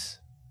funds.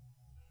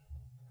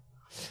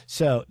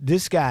 So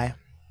this guy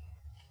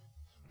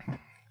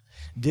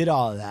did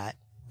all of that,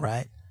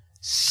 right?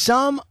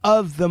 Some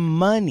of the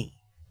money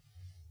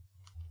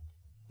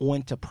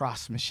went to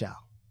Pras Michele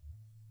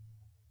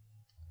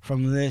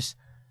from this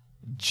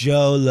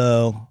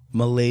Jolo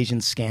Malaysian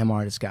scam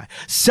artist guy.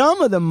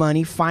 Some of the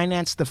money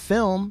financed the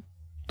film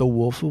The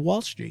Wolf of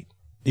Wall Street.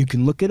 You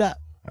can look it up.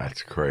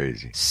 That's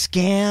crazy.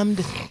 Scammed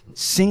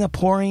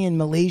Singaporean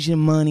Malaysian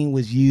money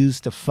was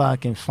used to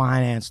fucking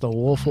finance The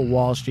Wolf of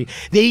Wall Street.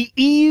 They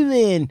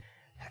even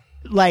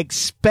like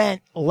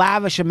spent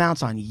lavish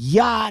amounts on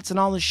yachts and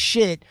all this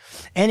shit.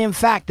 And in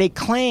fact, they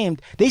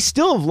claimed they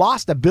still have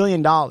lost $1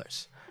 billion.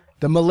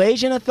 The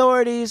Malaysian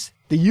authorities,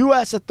 the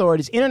U.S.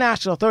 authorities,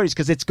 international authorities,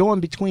 because it's going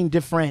between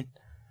different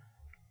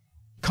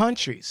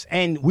countries.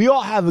 And we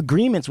all have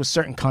agreements with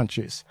certain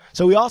countries.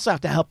 So we also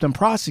have to help them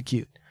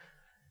prosecute.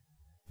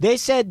 They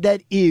said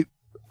that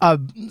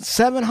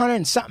 $700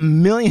 and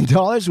something million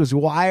was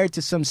wired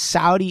to some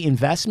Saudi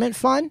investment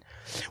fund.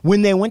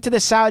 When they went to the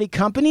Saudi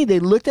company, they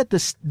looked at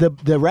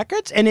the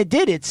records, and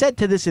it said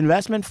to this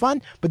investment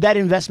fund, but that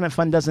investment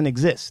fund doesn't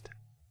exist.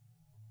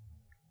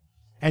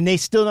 And they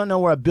still don't know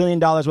where $1 billion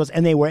was,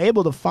 and they were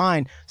able to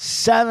find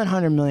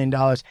 $700 million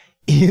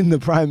in the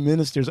prime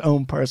minister's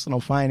own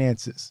personal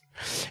finances,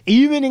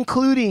 even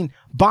including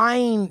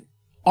buying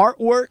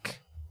artwork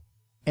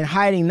and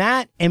hiding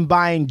that, and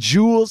buying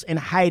jewels and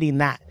hiding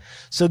that.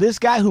 So this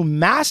guy who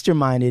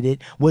masterminded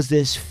it was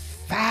this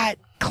fat,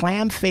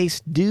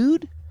 clam-faced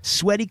dude,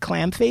 sweaty,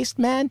 clam-faced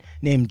man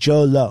named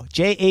Jolo,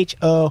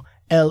 Jholow.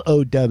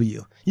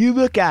 You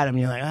look at him,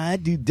 and you're like,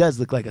 that dude does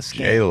look like a scam.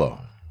 J-Lo.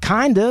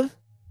 Kind of.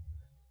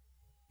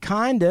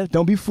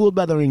 Don't be fooled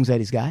by the rings that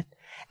he's got.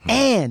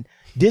 And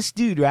this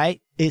dude,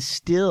 right, is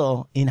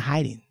still in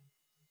hiding.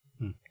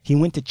 He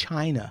went to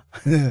China.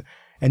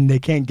 And they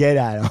can't get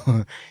at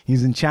him.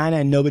 He's in China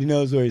and nobody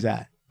knows where he's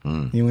at.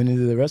 He went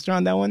into the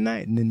restaurant that one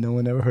night and then no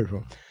one ever heard from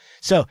him.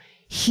 So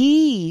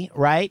he,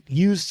 right,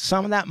 used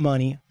some of that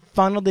money,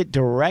 funneled it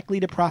directly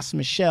to Pras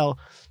Michele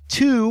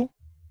to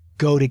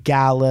go to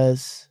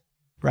galas,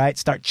 right,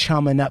 start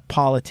chumming up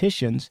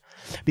politicians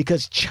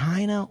because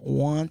China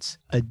wants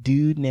a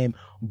dude named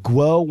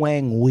Guo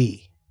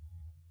Wangwei.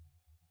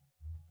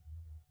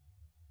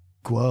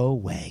 Guo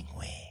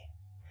Wangwei.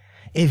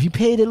 If you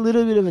paid a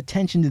little bit of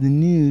attention to the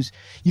news,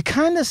 you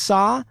kind of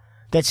saw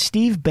that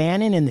Steve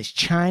Bannon and this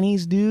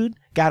Chinese dude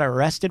got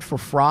arrested for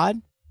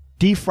fraud,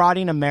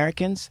 defrauding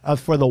Americans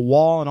for the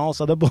wall and all this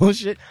other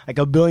bullshit, like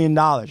 $1 billion,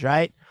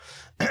 right?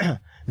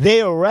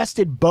 They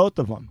arrested both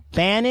of them,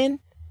 Bannon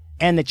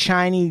and the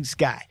Chinese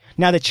guy.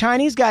 Now, the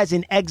Chinese guy's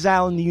in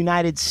exile in the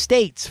United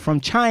States from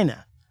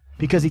China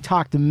because he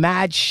talked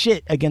mad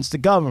shit against the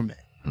government.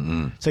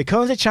 So he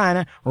comes to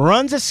China,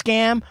 runs a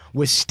scam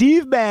with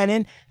Steve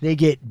Bannon. They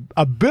get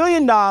 $1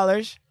 billion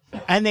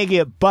and they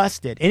get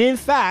busted. And in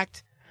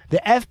fact,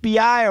 the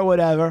FBI or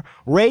whatever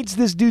raids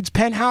this dude's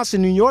penthouse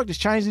in New York, this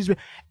Chinese dude,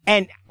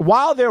 and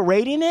while they're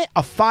raiding it,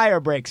 a fire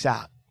breaks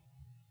out.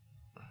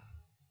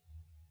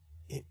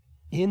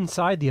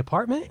 Inside the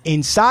apartment?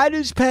 Inside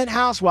his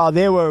penthouse, while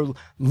they were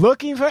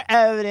looking for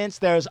evidence,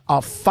 there's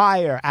a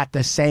fire at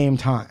the same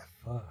time.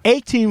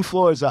 18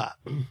 floors up.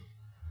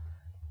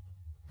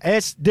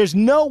 There's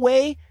no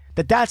way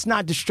that that's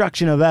not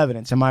destruction of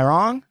evidence. Am I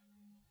wrong?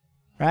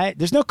 Right?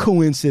 There's no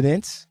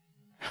coincidence.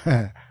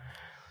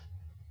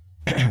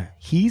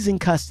 He's in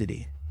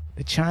custody.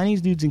 The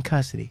Chinese dude's in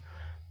custody.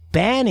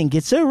 Bannon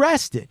gets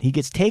arrested. He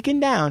gets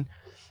taken down.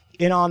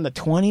 And on the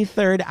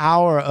 23rd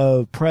hour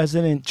of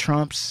President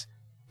Trump's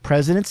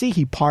presidency,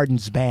 he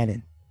pardons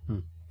Bannon.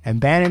 And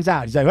Bannon's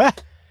out. He's like, well,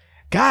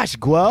 gosh,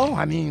 Guo,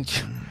 I mean,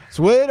 it's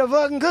the way the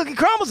fucking cookie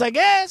crumbles, I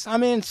guess. I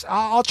mean,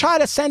 I'll try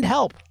to send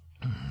help.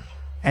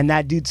 And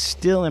that dude's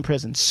still in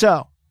prison.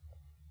 So,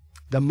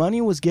 the money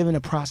was given to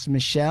Pras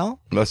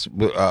Michele. Let's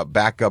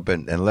back up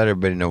and let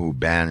everybody know who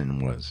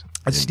Bannon was.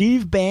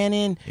 Steve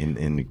Bannon.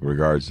 In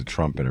regards to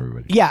Trump and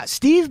everybody. Yeah,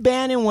 Steve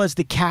Bannon was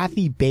the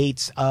Kathy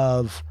Bates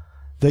of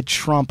the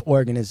Trump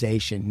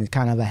organization.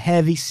 Kind of a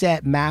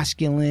heavy-set,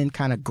 masculine,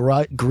 kind of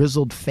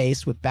grizzled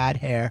face with bad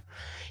hair.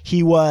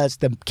 He was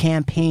the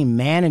campaign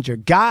manager,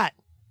 got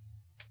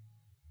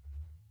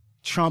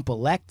Trump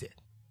elected,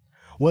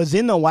 was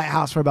in the White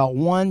House for about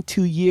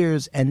 1-2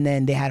 years, and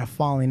then they had a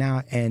falling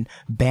out and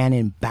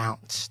Bannon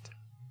bounced.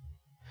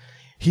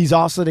 He's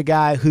also the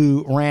guy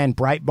who ran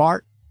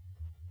Breitbart,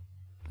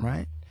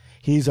 right?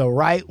 He's a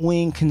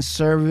right-wing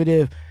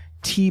conservative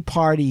Tea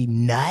Party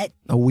nut,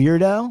 a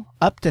weirdo,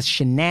 up to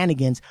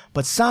shenanigans,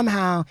 but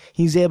somehow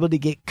he's able to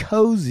get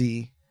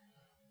cozy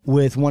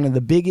with one of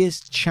the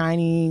biggest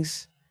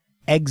Chinese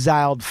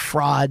exiled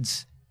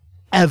frauds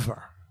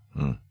ever.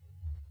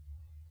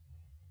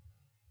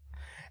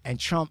 And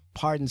Trump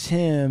pardons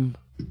him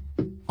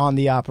on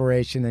the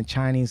operation, and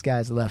Chinese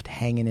guys are left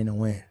hanging in the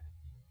wind.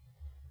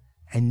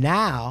 And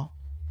now,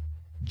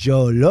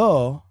 Joe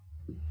Lo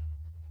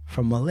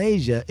from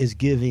Malaysia is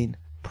giving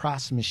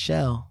Pras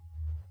Michele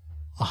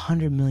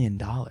 $100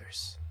 million.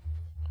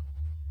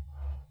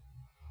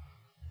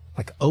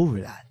 Like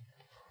over that.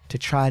 To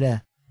try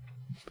to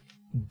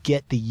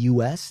get the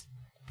U.S.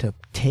 to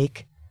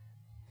take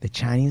the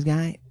Chinese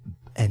guy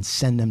and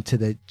send them to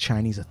the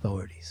Chinese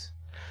authorities.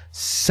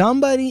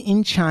 Somebody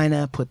in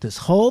China put this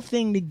whole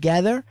thing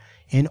together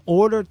in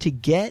order to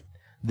get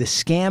the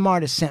scam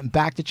artist sent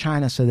back to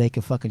China so they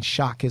could fucking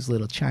shock his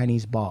little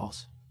Chinese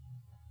balls.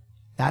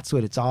 That's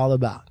what it's all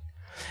about.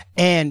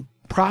 And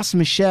Pras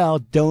Michele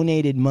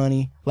donated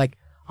money, like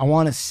I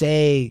want to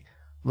say,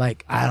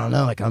 like, I don't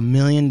know, like $1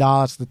 million,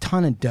 a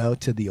ton of dough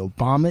to the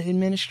Obama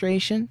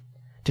administration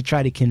to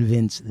try to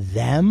convince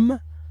them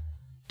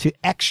to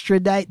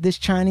extradite this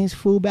Chinese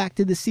fool back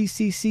to the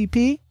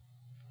CCCP.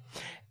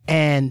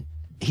 And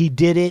he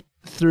did it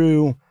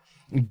through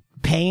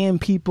paying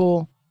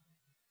people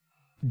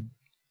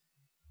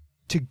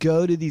to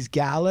go to these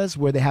galas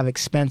where they have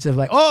expensive,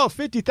 like, oh,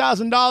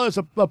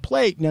 $50,000 a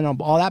plate. No,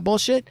 all that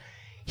bullshit.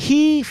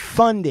 He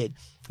funded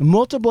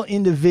multiple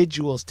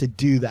individuals to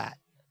do that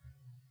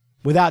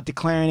without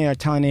declaring it or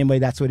telling anybody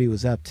that's what he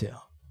was up to.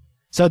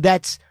 So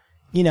that's,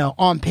 you know,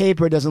 on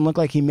paper, it doesn't look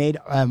like he made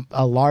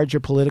a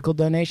larger political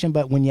donation,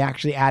 but when you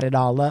actually add it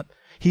all up,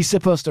 he's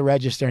supposed to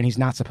register and he's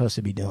not supposed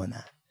to be doing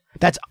that.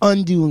 That's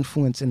undue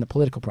influence in the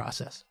political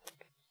process.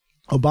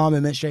 Obama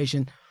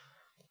administration,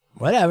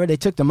 whatever, they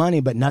took the money,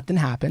 but nothing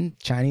happened.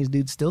 Chinese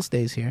dude still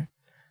stays here.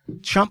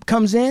 Trump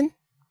comes in,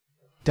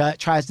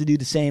 tries to do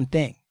the same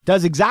thing,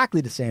 does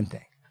exactly the same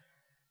thing.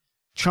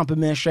 Trump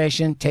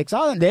administration takes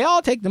all, they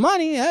all take the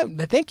money.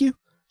 Thank you.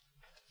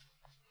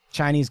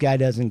 Chinese guy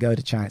doesn't go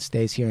to China,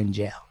 stays here in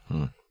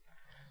jail.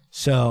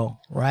 So,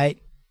 right,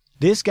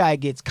 this guy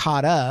gets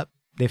caught up.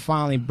 They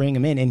finally bring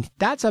him in, and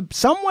that's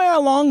somewhere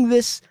along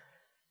this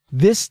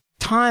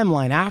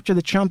timeline after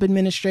the Trump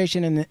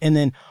administration, and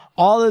then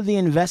all of the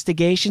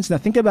investigations. Now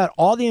think about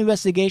all the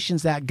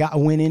investigations that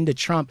went into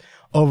Trump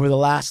over the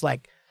last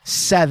like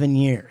 7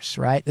 years,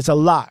 right? It's a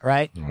lot,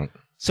 right?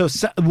 So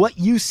what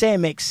you say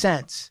makes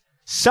sense.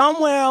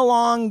 Somewhere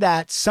along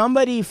that,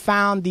 somebody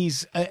found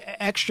these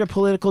extra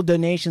political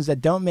donations that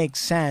don't make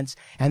sense,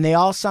 and they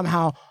all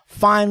somehow,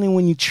 finally,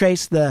 when you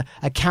trace the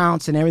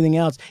accounts and everything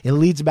else, it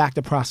leads back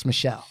to Pras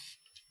Michele.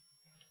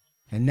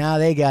 And now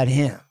they got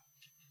him.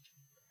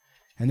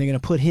 And they're going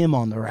to put him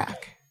on the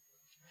rack.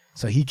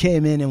 So he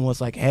came in and was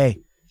like,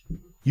 hey,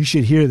 you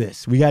should hear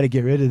this. We got to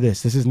get rid of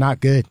this. This is not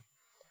good.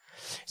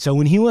 So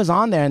when he was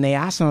on there and they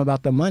asked him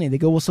about the money, they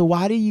go, well, so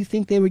why do you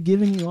think they were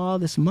giving you all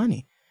this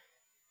money?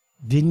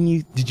 Did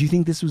you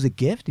think this was a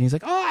gift? And he's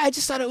like, oh, I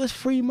just thought it was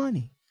free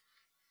money.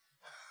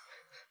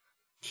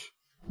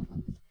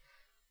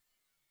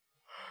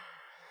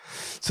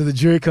 So the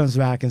jury comes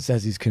back and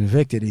says he's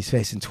convicted. He's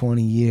facing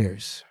 20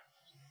 years.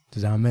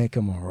 Does that make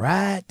him a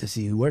rat? Does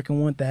he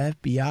working with the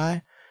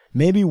FBI?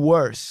 Maybe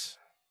worse.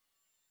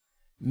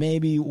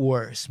 Maybe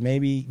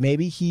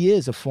he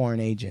is a foreign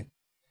agent.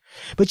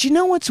 But you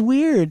know what's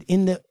weird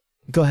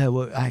go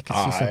ahead. I can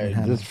see something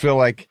happening. I just feel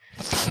like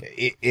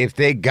if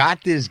they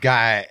got this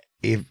guy,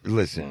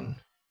 listen,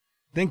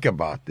 think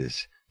about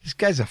this. This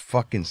guy's a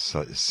fucking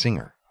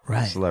singer,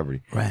 right?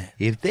 Celebrity, right?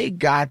 If they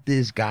got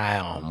this guy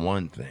on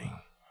one thing,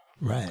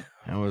 right,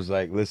 and was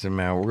like, listen,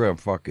 man, we're gonna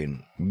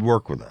fucking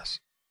work with us.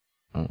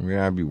 We're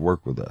gonna have you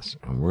work with us,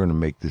 and we're gonna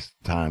make this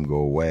time go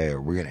away,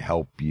 or we're gonna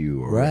help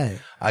you, or right?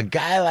 A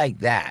guy like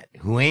that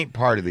who ain't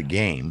part of the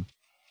game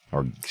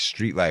or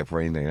street life or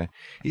anything,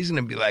 he's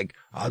gonna be like,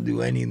 I'll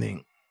do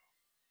anything.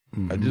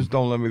 I just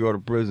don't let me go to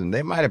prison.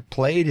 They might have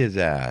played his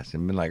ass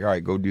and been like, all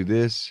right, go do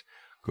this,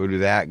 go do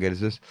that, get us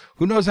this.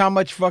 Who knows how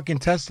much fucking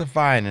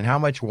testifying and how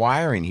much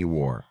wiring he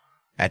wore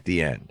at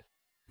the end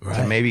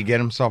to maybe get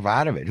himself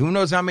out of it. Who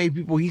knows how many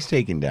people he's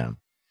taken down.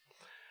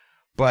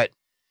 But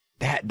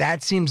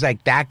that seems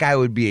like that guy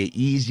would be an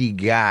easy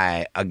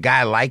guy, a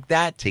guy like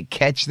that, to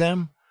catch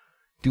them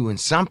doing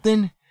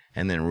something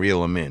and then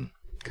reel them in.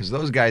 Because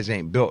those guys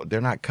ain't built.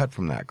 They're not cut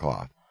from that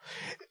cloth.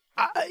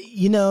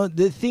 You know,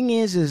 the thing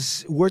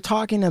is we're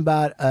talking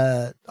about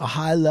a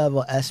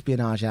high-level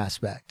espionage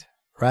aspect,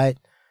 right?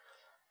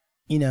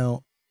 You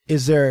know,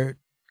 is there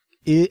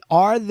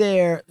Are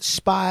there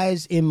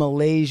spies in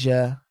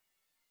Malaysia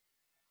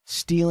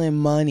stealing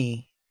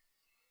money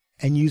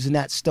and using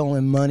that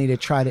stolen money to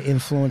try to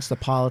influence the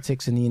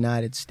politics in the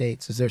United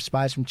States? Is there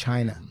spies from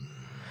China?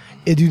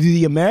 Do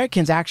the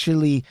Americans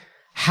actually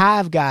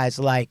have guys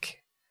like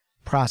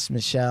Pras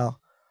Michele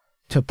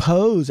to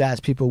pose as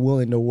people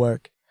willing to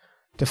work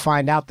to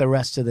find out the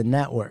rest of the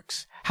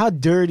networks? How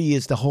dirty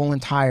is the whole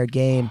entire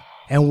game,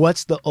 and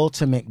what's the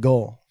ultimate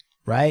goal,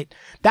 right?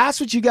 That's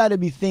what you got to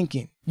be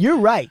thinking. You're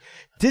right.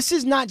 This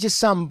is not just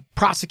some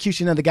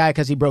prosecution of the guy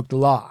because he broke the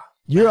law.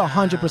 You're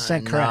 100%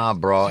 correct. Nah,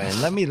 bro.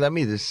 And let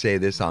me just say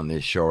this on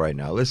this show right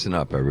now. Listen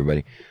up,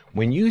 everybody.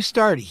 When you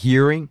start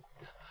hearing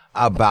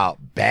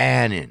about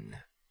Bannon,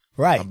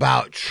 right,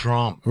 about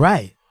Trump,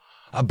 right,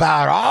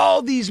 about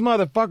all these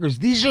motherfuckers,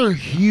 these are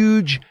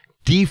huge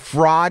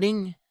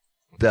defrauding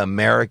the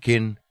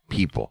American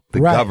people, the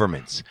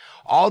governments,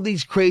 all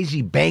these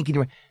crazy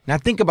banking. Now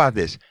think about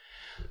this.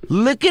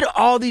 Look at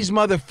all these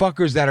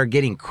motherfuckers that are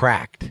getting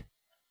cracked.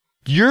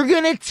 You're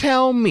going to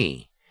tell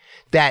me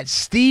that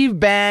Steve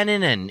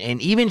Bannon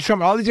and even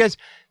Trump, all these guys,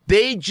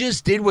 they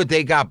just did what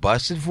they got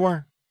busted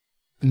for?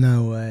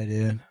 No way,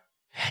 dude.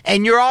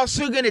 And you're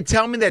also going to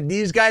tell me that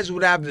these guys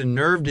would have the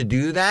nerve to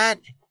do that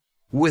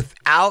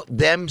without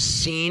them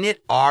seeing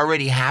it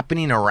already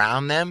happening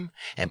around them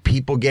and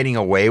people getting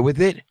away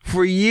with it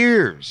for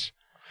years?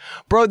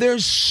 Bro,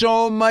 there's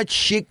so much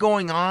shit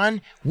going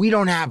on we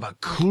don't have a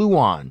clue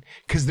on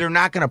because they're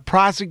not going to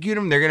prosecute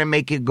them. They're going to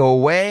make it go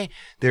away.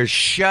 There's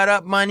shut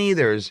up money.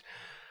 They're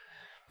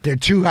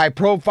too high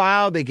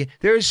profile.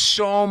 There's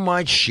so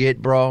much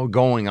shit, bro,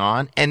 going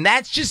on. And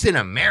that's just in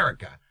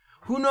America.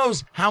 Who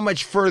knows how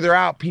much further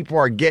out people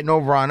are getting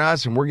over on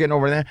us and we're getting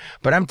over there.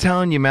 But I'm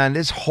telling you, man,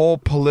 I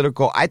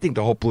think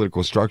the whole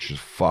political structure is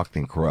fucked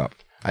and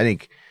corrupt. I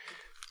think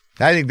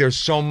there's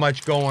so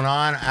much going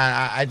on.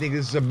 I think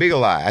this is a big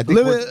lie. I think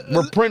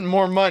we're printing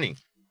more money.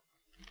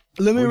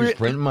 Let me read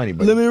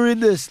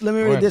this. Let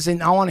me read this,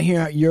 and I want to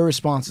hear your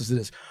responses to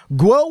this.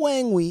 Guo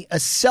Wangui, a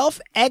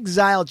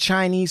self-exiled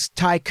Chinese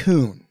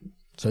tycoon.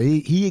 So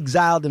he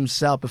exiled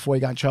himself before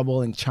he got in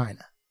trouble in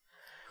China.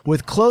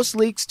 With close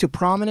links to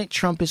prominent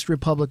Trumpist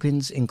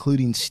Republicans,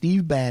 including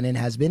Steve Bannon,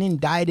 has been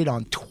indicted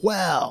on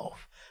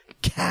 12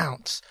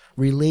 counts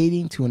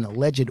relating to an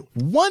alleged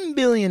 $1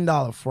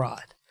 billion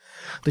fraud.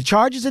 The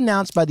charges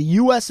announced by the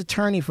U.S.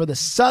 Attorney for the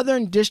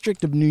Southern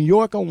District of New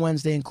York on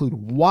Wednesday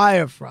include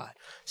wire fraud,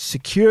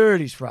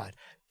 securities fraud,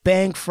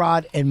 bank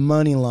fraud, and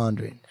money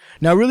laundering.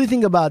 Now, really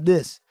think about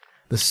this.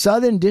 The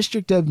Southern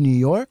District of New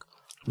York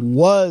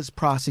was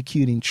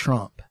prosecuting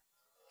Trump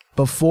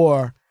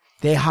before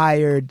they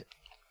hired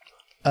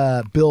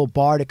Bill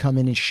Barr to come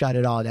in and shut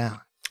it all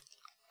down.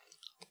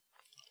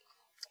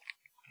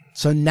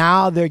 So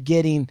now they're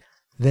getting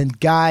the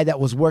guy that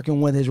was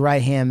working with his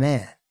right-hand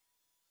man.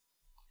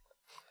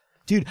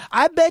 Dude,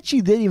 I bet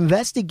you the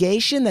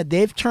investigation that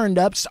they've turned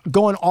up,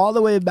 going all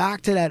the way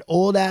back to that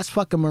old-ass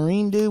fucking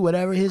Marine dude,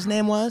 whatever his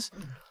name was,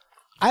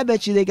 I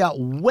bet you they got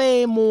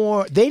way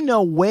more, they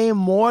know way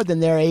more than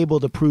they're able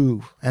to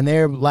prove. And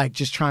they're like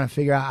just trying to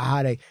figure out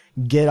how to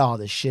get all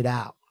this shit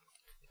out.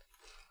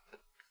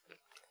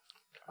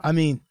 I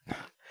mean,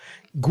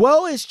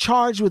 Guo is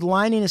charged with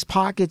lining his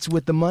pockets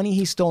with the money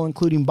he stole,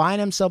 including buying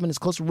himself and his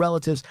close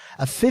relatives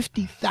a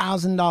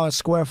 $50,000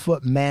 square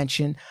foot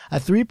mansion, a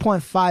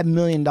 $3.5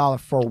 million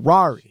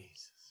Ferrari,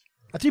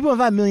 a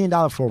 $3.5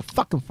 million for a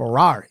fucking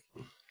Ferrari,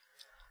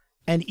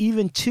 and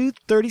even two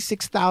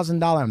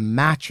 $36,000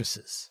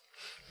 mattresses.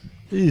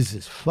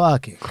 Jesus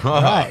fucking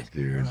Christ,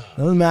 dude.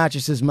 Those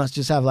mattresses must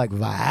just have like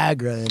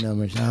Viagra in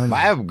them or something.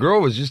 My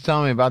girl was just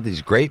telling me about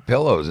these great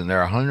pillows, and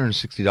they're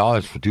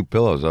 $160 for two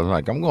pillows. I was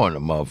like, I'm going to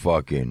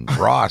motherfucking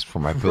Ross for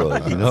my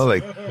pillows, you know,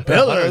 like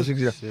pillows.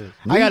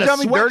 I got to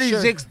me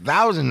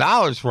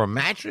 $36,000 for a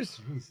mattress.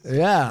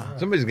 Yeah,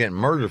 somebody's getting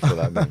murdered for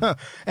that. Man.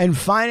 And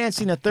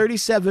financing a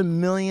 $37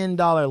 million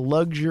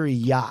luxury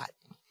yacht.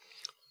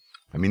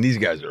 I mean, these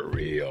guys are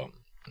real.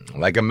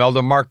 Like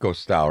Imelda Marcos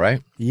style,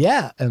 right?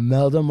 Yeah,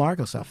 Imelda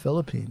Marcos style,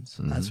 Philippines.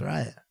 Mm-hmm. That's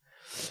right.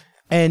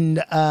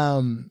 And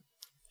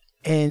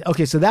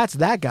okay, so that's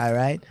that guy,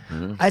 right?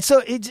 Mm-hmm. And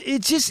so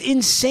it's just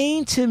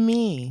insane to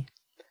me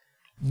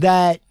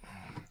that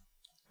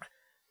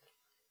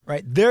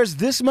there's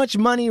this much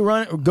money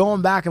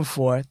going back and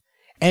forth,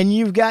 and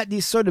you've got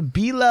these sort of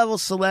B-level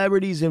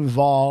celebrities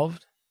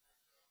involved.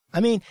 I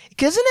mean,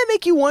 doesn't it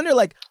make you wonder,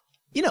 like,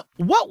 you know,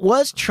 what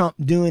was Trump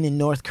doing in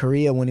North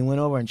Korea when he went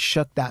over and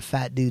shook that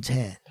fat dude's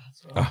hand?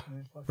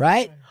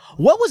 Right?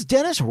 What was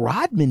Dennis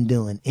Rodman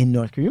doing in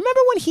North Korea? Remember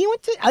when he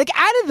went to, like,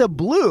 out of the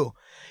blue?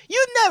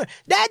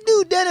 That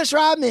dude, Dennis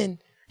Rodman,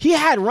 he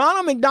had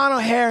Ronald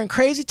McDonald hair and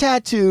crazy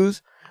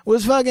tattoos,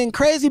 was fucking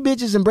crazy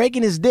bitches and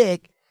breaking his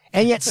dick,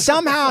 and yet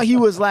somehow he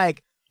was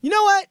like, you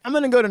know what? I'm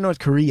going to go to North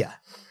Korea.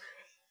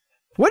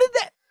 What did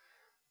that,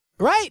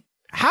 right?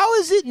 How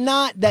is it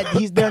not that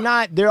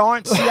there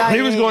aren't CIA?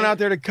 He was going out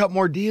there to cut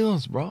more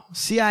deals, bro.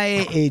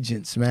 CIA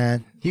agents,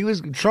 man.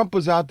 Trump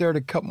was out there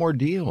to cut more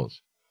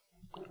deals.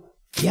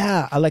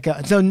 Yeah,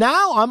 so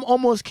now I'm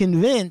almost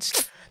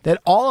convinced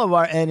that all of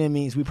our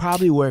enemies we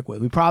probably work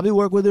with. We probably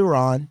work with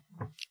Iran.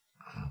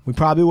 We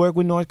probably work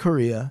with North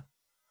Korea.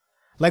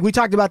 Like we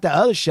talked about the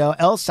other show,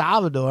 El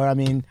Salvador. I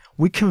mean,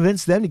 we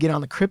convinced them to get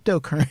on the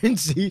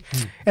cryptocurrency,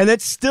 and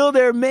that's still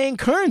their main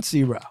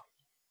currency, bro.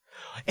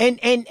 And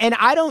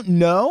I don't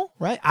know,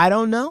 right? I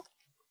don't know,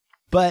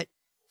 but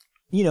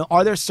you know,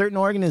 are there certain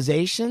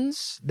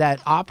organizations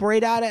that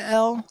operate out of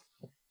El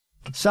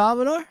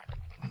Salvador?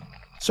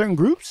 Certain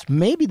groups?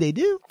 Maybe they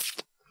do.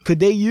 Could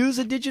they use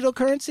a digital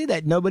currency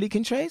that nobody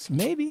can trace?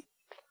 Maybe.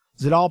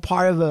 Is it all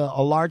part of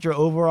a larger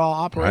overall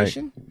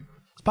operation? Right.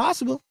 It's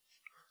possible.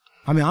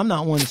 I mean, I'm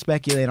not one to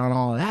speculate on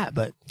all of that,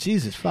 but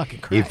Jesus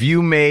fucking Christ. If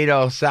you made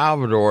El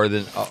Salvador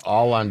then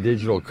all on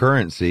digital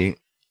currency,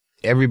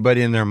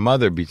 everybody and their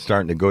mother be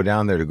starting to go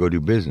down there to go do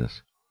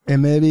business.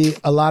 And maybe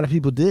a lot of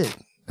people did.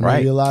 And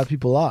maybe a lot of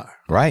people are.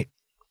 Right.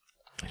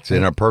 It's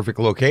in a perfect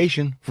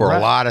location for a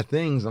lot of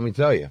things, let me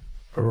tell you.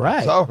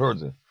 Right.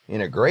 Salvador's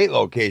in a great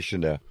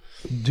location to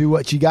do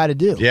what you got to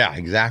do. Yeah,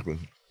 exactly.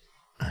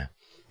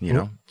 You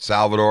know,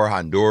 Salvador,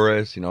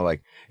 Honduras, you know,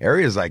 like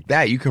areas like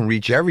that, you can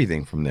reach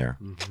everything from there.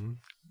 Mm-hmm.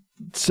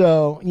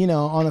 So, you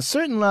know, on a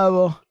certain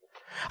level,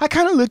 I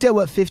kind of looked at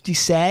what 50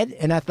 said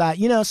and I thought,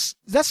 you know,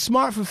 that's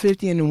smart for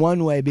 50 in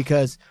one way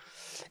because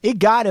it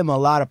got him a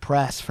lot of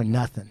press for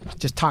nothing.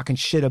 Just talking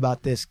shit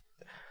about this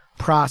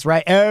Pras,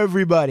 right?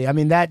 Everybody. I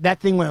mean, that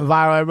thing went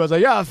viral. Everybody's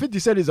like, yeah, 50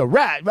 said he's a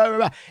rat. Blah, blah,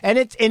 blah. And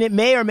it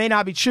may or may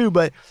not be true,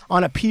 but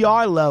on a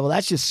PR level,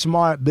 that's just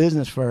smart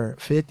business for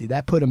 50.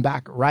 That put him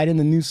back right in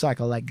the news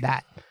cycle like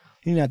that.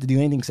 He didn't have to do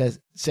anything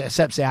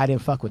except say, I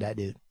didn't fuck with that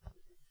dude.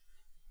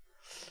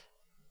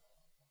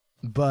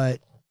 But,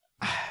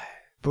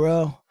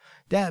 bro,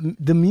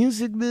 the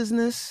music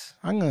business,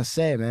 I'm going to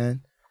say,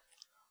 man,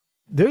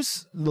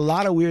 there's a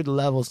lot of weird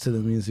levels to the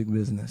music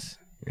business.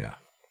 Yeah.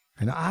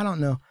 And I don't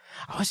know.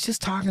 I was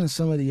just talking to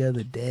somebody the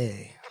other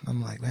day.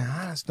 I'm like, man,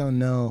 I just don't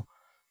know.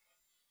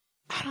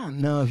 I don't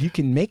know if you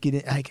can make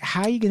it. Like,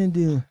 how are you going to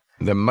do?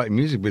 The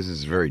music business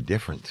is very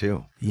different,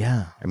 too.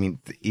 Yeah. I mean,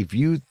 if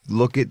you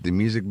look at the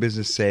music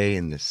business, say,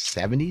 in the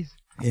 70s,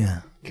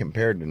 yeah,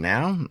 compared to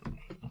now,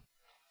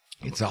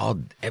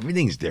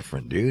 everything's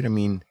different, dude. I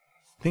mean,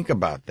 think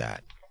about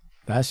that.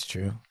 That's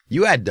true.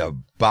 You had to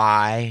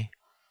buy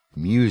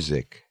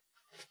music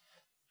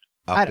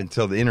up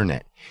until the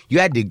internet. You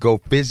had to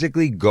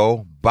physically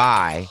go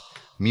buy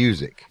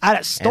music at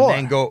a store.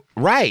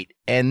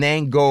 And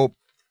then go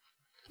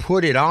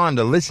put it on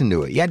to listen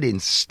to it. You had to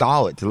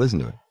install it to listen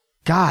to it.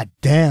 God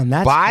damn,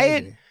 that's buy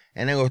crazy. it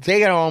and then go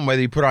take it home,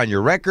 whether you put it on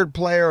your record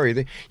player or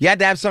you had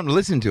to have something to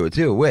listen to it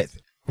too with.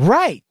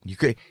 Right. You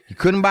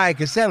couldn't buy a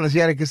cassette unless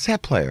you had a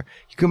cassette player.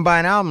 You couldn't buy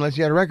an album unless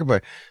you had a record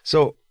player.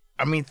 So,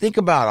 I mean, think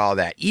about all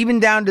that. Even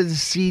down to the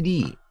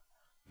CD.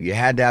 You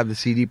had to have the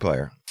CD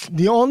player.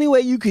 The only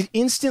way you could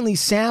instantly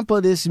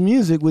sample this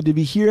music would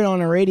be hear it on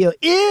the radio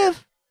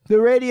if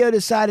the radio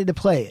decided to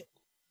play it.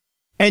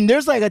 And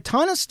there's like a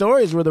ton of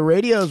stories where the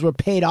radios were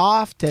paid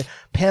off to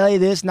play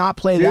this, not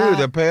play that. Dude,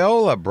 the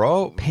payola,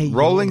 bro. Payola.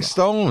 Rolling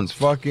Stones,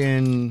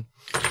 fucking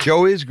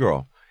Joe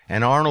Isgro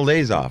and Arnold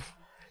Azoff.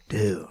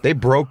 Dude. They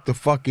broke the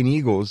fucking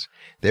Eagles.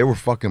 They were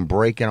fucking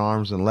breaking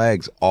arms and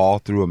legs all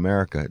through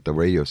America at the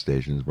radio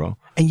stations, bro.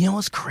 And you know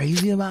what's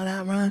crazy about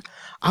that, Ron?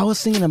 I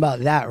was thinking about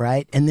that,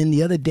 right? And then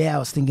the other day I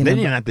was thinking they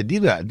didn't have to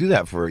do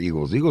that for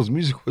Eagles. Eagles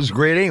music was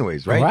great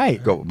anyways, right?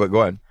 Right. Go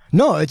ahead.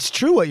 No, it's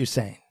true what you're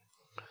saying.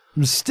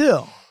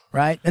 Still,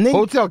 right? And then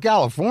Hotel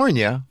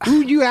California,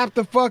 who you have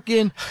to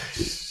fucking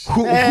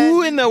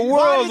who in the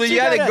world do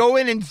you have to go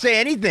in and say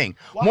anything?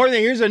 More than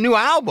here's a new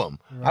album.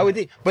 Right. I would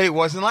think, but it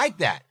wasn't like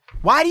that.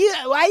 Why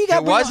you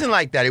got? It wasn't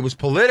like that. It was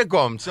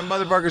political. And some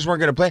motherfuckers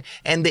weren't going to play.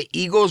 And the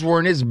Eagles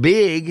weren't as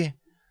big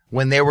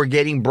when they were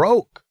getting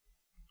broke.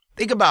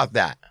 Think about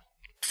that.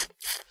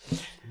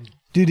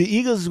 Dude, the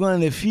Eagles is one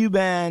of the few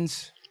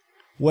bands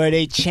where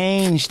they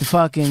changed the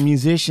fucking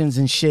musicians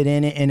and shit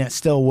in it and it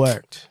still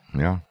worked.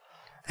 Yeah.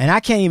 And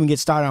I can't even get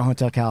started on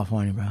Hotel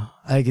California, bro.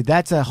 Like,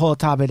 that's a whole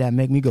topic that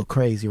make me go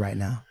crazy right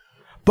now.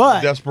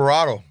 But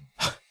Desperado.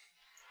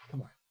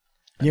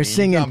 You're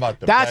singing,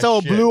 that's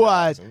old shit, Blue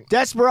Eyes.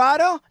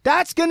 Desperado?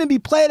 That's going to be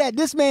played at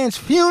this man's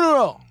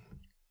funeral.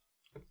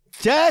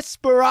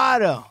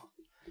 Desperado.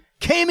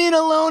 Came in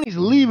alone, he's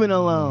leaving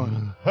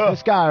alone.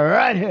 This guy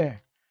right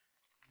here.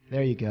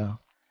 There you go.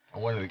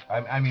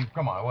 I mean,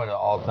 come on. One of the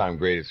all-time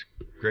greatest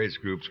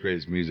groups,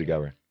 greatest music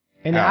ever.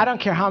 And I don't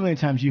care how many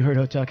times you heard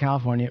Hotel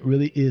California, it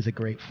really is a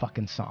great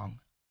fucking song.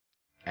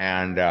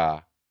 And,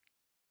 yeah,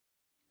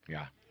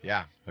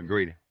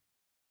 agreed.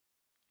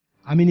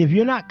 I mean, if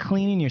you're not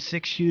cleaning your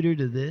 6-shooter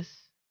to this,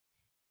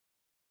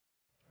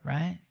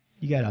 right?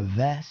 You got a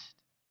vest.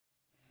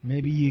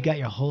 Maybe you got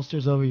your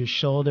holsters over your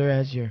shoulder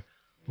as you're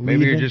leaving.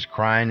 Maybe you're just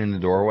crying in the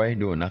doorway,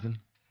 doing nothing.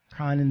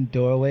 Crying in the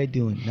doorway,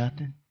 doing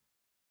nothing.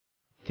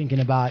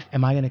 Thinking about,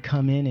 am I going to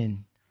come in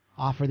and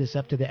offer this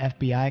up to the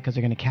FBI because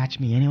they're going to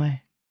catch me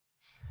anyway?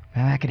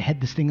 And I could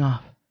head this thing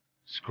off.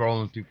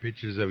 Scrolling through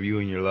pictures of you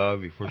and your love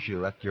before she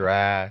left your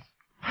ass.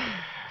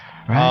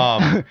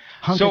 Right?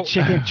 Hunk of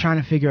chicken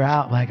trying to figure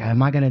out, like,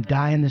 am I going to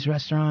die in this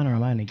restaurant or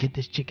am I going to get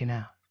this chicken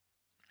out?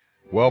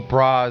 Well,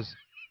 Pras,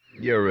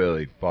 you're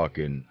really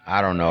fucking,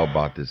 I don't know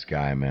about this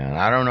guy, man.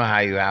 I don't know how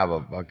you have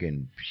a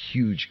fucking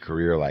huge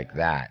career like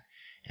that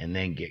and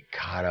then get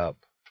caught up.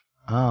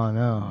 Oh,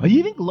 no.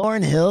 You think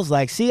Lauryn Hill's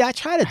like, see, I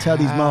try to tell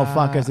these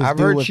motherfuckers. I've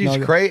heard she's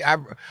crazy.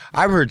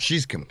 I've heard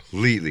she's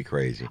completely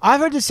crazy. I've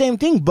heard the same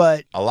thing,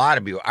 but a lot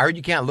of people. I heard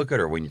you can't look at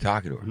her when you're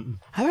talking to her.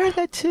 I've heard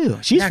that too.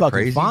 She's fucking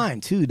crazy?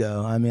 Fine too,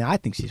 though. I mean, I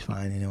think she's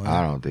fine anyway.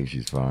 I don't think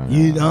she's fine.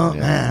 You don't,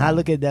 man. I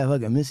look at that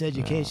fucking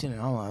miseducation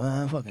and I'm like,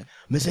 man, fucking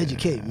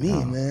miseducate me,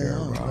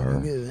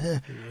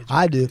 man.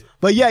 I do.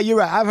 But yeah, you're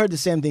right. I've heard the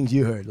same things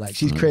you heard. Like,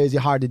 she's crazy,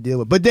 hard to deal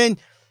with. But then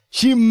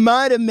she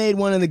might have made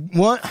one of the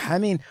one. I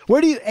mean, where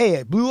do you?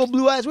 Hey,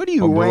 Blue Eyes. Where do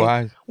you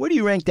rank? Where do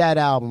you rank that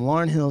album?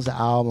 Lauryn Hill's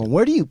album.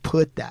 Where do you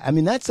put that? I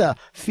mean, that's a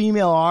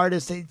female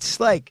artist. It's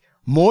like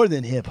more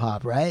than hip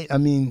hop, right? I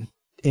mean,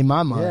 in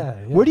my mind, yeah.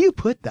 Where do you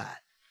put that?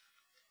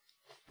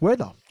 Where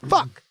the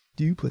fuck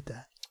do you put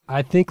that?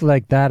 I think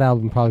like that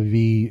album probably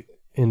be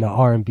in the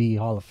R&B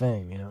Hall of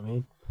Fame. You know what I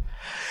mean?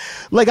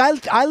 Like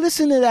I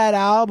listen to that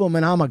album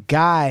and I'm a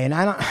guy and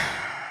I don't.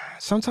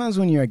 Sometimes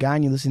when you're a guy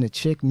and you listen to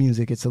chick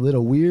music, it's a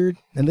little weird.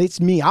 At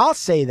least me, I'll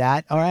say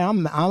that. All right,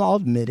 I'll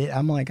admit it.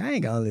 I'm like, I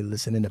ain't gonna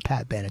listen to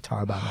Pat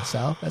Benatar by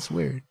myself. That's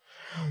weird.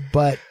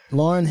 But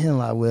Lauryn Hill,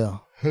 I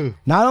will.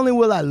 Not only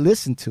will I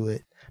listen to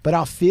it, but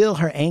I'll feel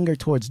her anger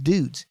towards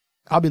dudes.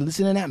 I'll be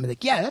listening to that and be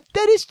like, yeah,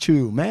 that is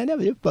true, man.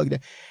 Fuck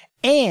that.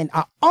 And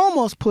I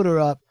almost put her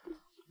up.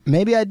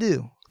 Maybe I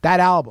do. That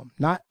album,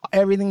 not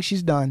everything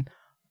she's done.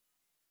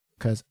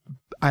 And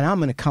I'm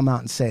gonna come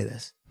out and say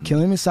this.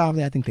 Killing Me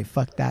Softly, I think they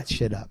fucked that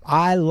shit up.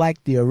 I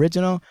like the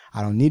original.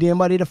 I don't need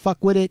anybody to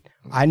fuck with it.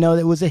 I know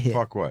that it was a hit.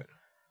 Fuck what?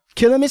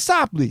 Killing Me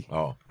Softly.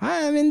 Oh.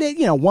 I mean,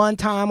 one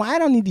time. I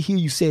don't need to hear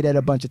you say that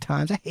a bunch of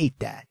times. I hate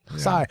that. Yeah.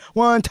 Sorry.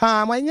 One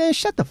time.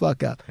 Shut the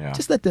fuck up. Yeah.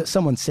 Just let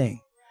someone sing.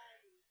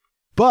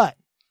 But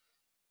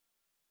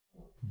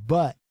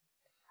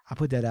I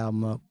put that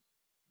album up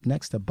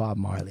next to Bob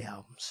Marley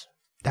albums.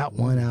 That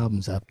one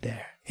album's up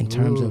there in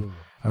terms of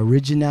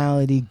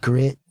originality,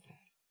 grit.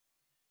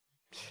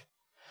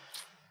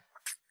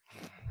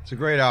 It's a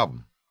great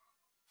album.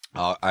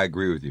 I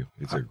agree with you.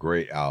 It's a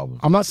great album.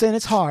 I'm not saying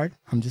it's hard.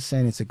 I'm just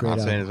saying it's a great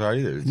album. I'm not saying it's hard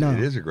either.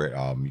 It is a great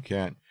album. You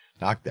can't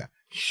knock that.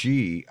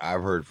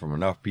 I've heard from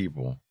enough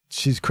people.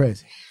 She's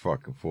crazy. She's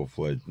fucking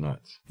full-fledged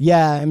nuts.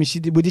 Yeah, I mean, she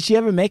did. Did she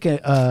ever make an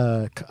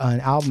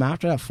album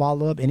after that,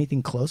 follow up,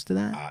 anything close to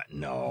that?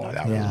 No,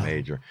 that was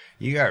major.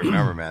 You got to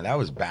remember, man, that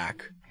was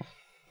back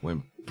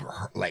when,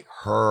 like,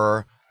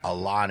 her,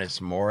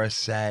 Alanis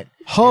Morissette.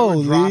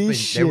 Holy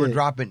shit. They were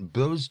dropping,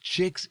 those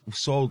chicks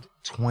sold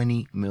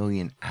 20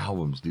 million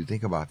albums. Dude,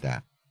 think about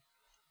that.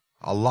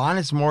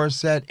 Alanis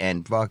Morissette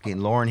and fucking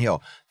Lauryn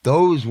Hill.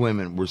 Those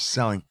women were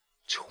selling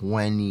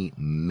 20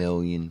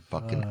 million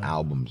fucking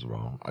albums,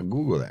 bro. I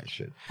Google that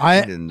shit.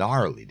 It's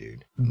gnarly,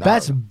 dude. Gnarly.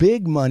 That's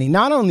big money.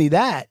 Not only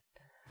that.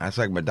 That's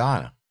like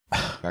Madonna.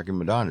 Back in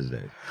Madonna's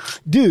days.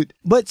 Dude,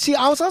 but see,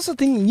 I was also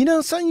thinking,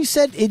 something you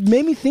said, it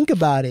made me think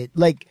about it.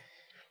 Like,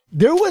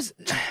 there was...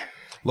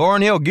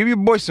 Lauryn Hill, give your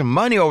boy some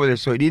money over there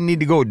so he didn't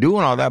need to go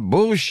doing all that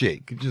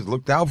bullshit. He just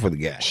looked out for the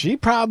guy. She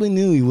probably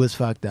knew he was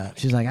fucked up.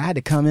 She's like, I had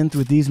to come in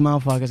with these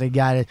motherfuckers. They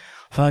got to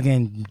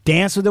fucking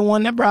dance with the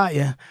one that brought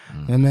you.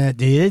 And man,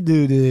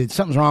 dude,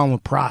 something's wrong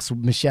with Pras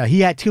Michele. He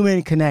had too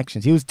many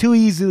connections. He was too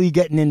easily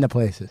getting into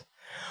places.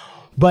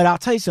 But I'll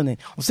tell you something.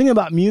 I was thinking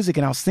about music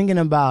and I was thinking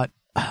about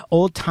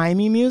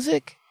old-timey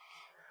music.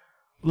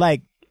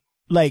 Like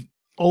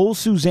Old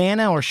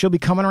Susanna or She'll Be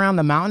Coming Around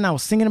the Mountain. I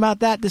was thinking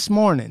about that this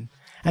morning.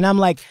 And I'm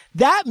like,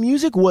 that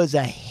music was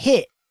a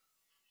hit.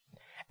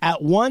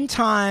 At one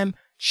time,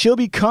 She'll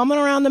Be Coming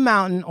Around the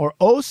Mountain or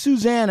Oh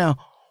Susanna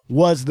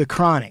was the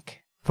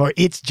Chronic for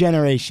its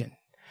generation.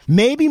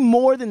 Maybe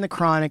more than the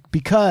Chronic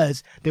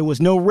because there was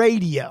no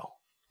radio.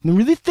 And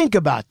really think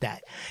about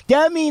that.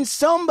 That means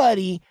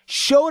somebody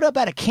showed up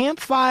at a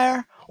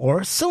campfire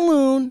or a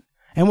saloon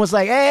and was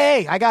like,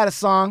 hey, I got a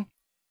song.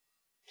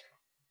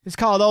 It's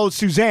called Old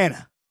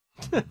Susanna.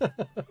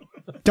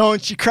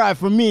 Don't you cry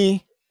for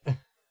me.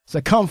 So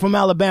I come from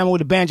Alabama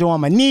with a banjo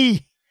on my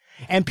knee.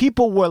 And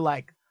people were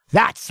like,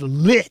 that's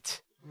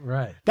lit.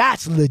 Right.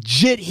 That's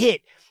legit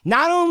hit.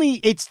 Not only,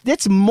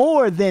 it's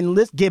more than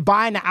get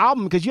buying the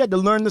album because you had to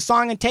learn the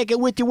song and take it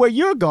with you where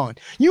you're going.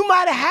 You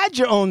might have had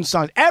your own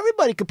songs.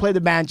 Everybody could play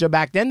the banjo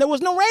back then. There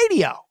was no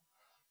radio.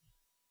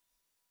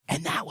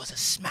 And that was a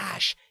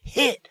smash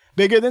hit.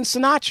 Bigger than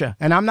Sinatra.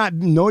 And I'm not,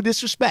 no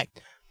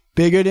disrespect.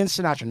 Bigger than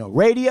Sinatra. No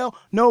radio,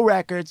 no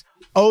records.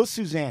 Oh,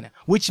 Susanna.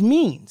 Which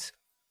means...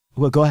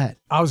 Well, go ahead.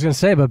 I was going to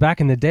say, but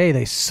back in the day,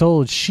 they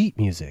sold sheet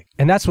music.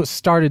 And that's what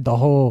started the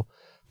whole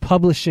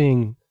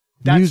publishing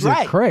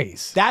music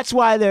craze. That's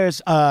why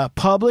there's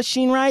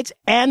publishing rights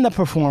and the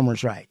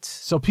performers' rights.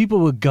 So people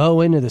would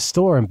go into the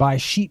store and buy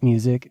sheet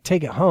music,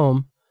 take it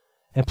home,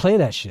 and play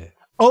that shit.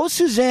 Oh,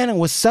 Susanna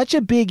was such a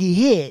big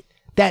hit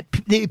that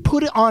they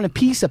put it on a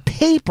piece of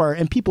paper,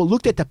 and people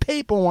looked at the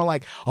paper and were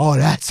like, oh,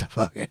 that's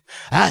fire.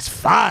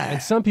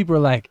 And some people are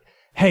like,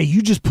 hey,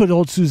 you just put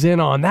old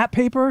Susanna on that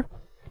paper?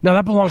 Now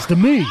that belongs to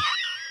me.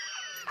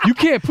 You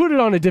can't put it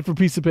on a different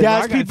piece of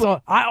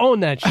paper. I own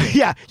that shit.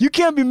 Yeah, you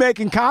can't be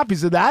making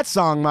copies of that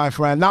song, my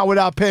friend, not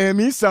without paying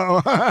me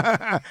some.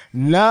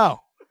 No.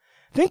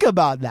 Think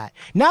about that.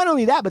 Not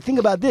only that, but think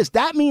about this.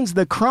 That means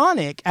the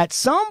Chronic at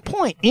some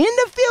point in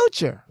the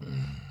future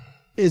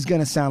is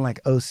going to sound like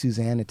Oh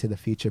Susanna to the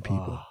future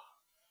people. Oh.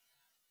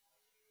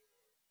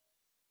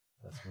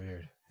 That's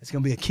weird. It's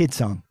going to be a kid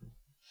song.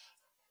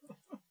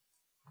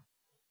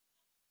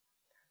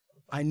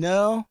 I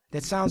know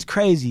that sounds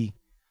crazy,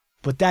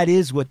 but that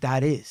is what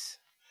that is.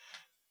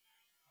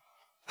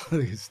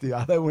 Look at Steve. I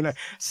like when I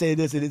say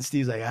this, and then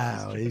Steve's like,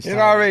 it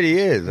already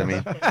is. I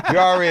mean, you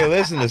already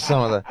listened to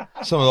some of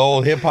the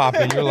old hip hop,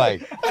 and you're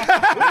like, what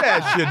did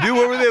that shit do?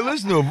 What were they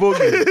listening to?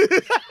 Boogie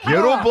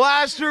Ghetto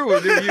Blaster?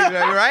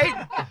 Right?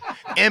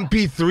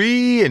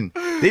 MP3, and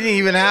they didn't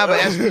even have an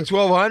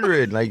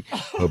SP1200, like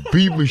a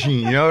beat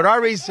machine. You know, it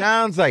already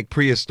sounds like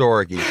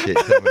prehistoric and shit,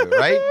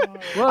 right?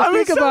 Well,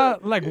 think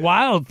about like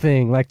Wild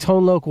Thing, like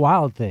Tone Loc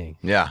Wild Thing.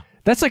 Yeah.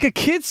 That's like a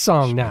kid's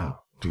song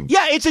now.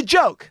 Yeah, it's a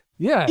joke.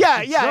 Yeah,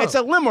 it's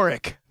a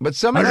limerick. But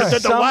some of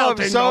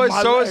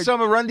so is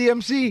some of Run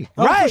DMC.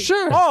 Oh, right. For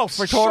sure. Oh,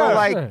 for total, sure.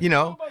 like, you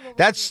know,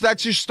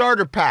 that's your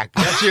starter pack.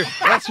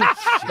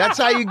 That's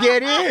how you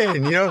get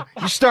in, you know.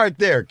 You start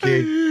there,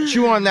 kid.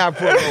 Chew on that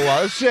for a little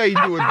while. Let's see how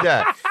you do with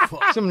that.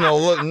 Some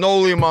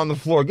linoleum on the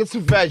floor. Get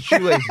some fat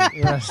shoelaces.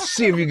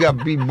 See if you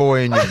got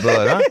B-boy in your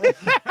blood,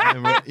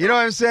 huh? You know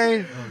what I'm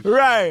saying?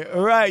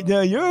 Right.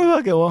 No, you're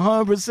fucking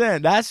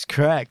 100%. That's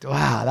correct.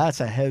 Wow, that's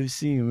a heavy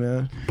scene,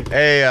 man.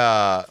 Hey,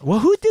 well,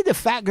 who did the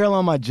Fat Girl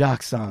on My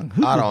Jock song?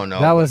 I don't know.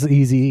 That was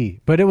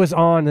Eazy-E, but it was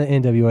on the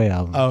NWA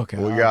album. Okay.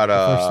 We got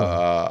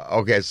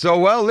okay. So,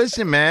 well,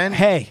 listen, man.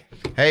 Hey,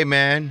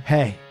 man.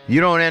 Hey.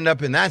 You don't end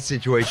up in that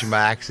situation by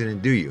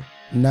accident, do you?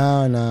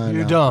 No.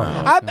 You don't.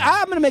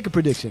 I'm going to make a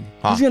prediction.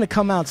 He's going to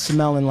come out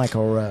smelling like a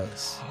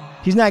rose.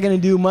 He's not going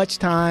to do much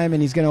time,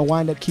 and he's going to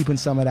wind up keeping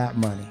some of that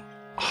money.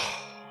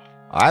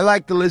 I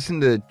like to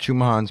listen to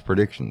Chumahan's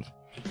predictions.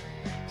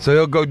 So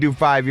he'll go do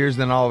 5 years,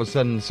 then all of a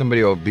sudden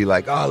somebody will be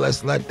like, oh,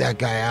 let's let that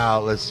guy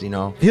out. Let's, you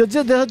know.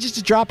 They'll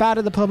just drop out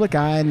of the public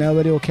eye and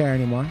nobody will care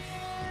anymore.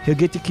 He'll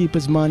get to keep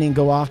his money and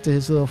go off to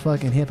his little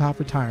fucking hip-hop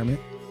retirement.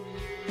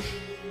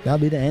 That'll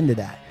be the end of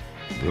that.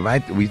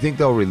 We think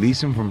they'll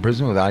release him from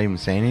prison without even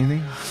saying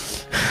anything?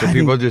 So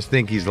people just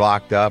think he's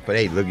locked up, but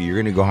hey, look, you're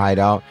going to go hide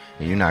out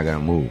and you're not going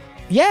to move.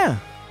 Yeah,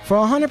 for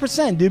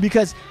 100%, dude,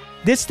 because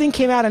this thing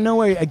came out of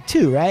nowhere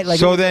too, right?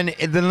 Like, so then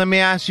let me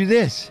ask you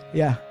this.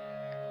 Yeah.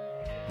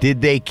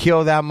 Did they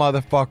kill that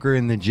motherfucker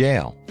in the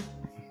jail?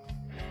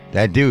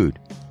 That dude.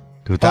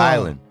 Tooth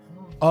Island.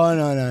 Oh,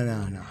 no.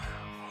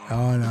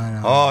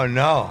 Oh,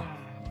 no.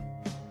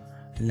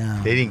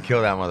 No. They didn't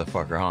kill that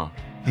motherfucker, huh?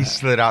 He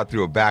slid out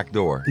through a back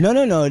door.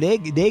 No.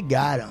 They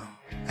got him.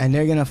 And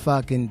they're gonna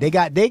fucking... They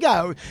got...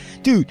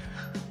 Dude.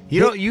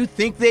 You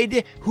think they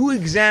did? Who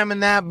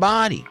examined that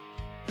body?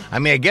 I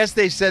mean, I guess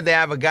they said they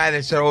have a guy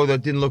that said, oh,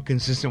 that didn't look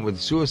consistent with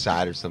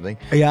suicide or something.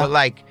 Yeah. But,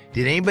 like,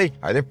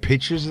 are there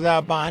pictures of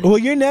that body? Well,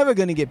 you're never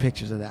going to get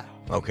pictures of that.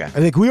 Okay.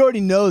 Like, we already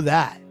know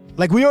that.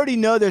 Like, we already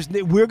know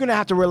we're going to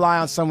have to rely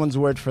on someone's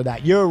word for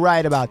that. You're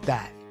right about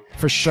that.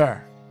 For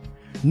sure.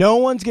 No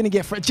one's going to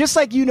get... Just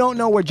like you don't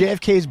know where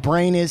JFK's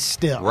brain is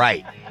still.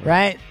 Right.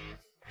 Right?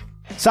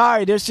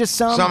 Sorry, there's just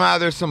somehow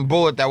there's some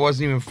bullet that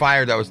wasn't even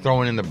fired that was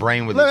thrown in the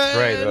brain with a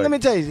spray. Let me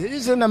tell you,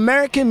 it's an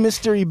American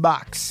mystery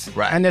box.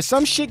 Right. And there's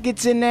some shit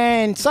gets in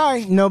there, and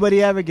sorry,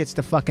 nobody ever gets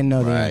to fucking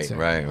know the answer.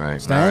 Right.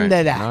 It's the end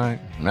of that.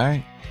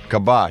 Right.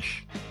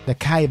 Kibosh. The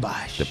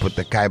kibosh. They put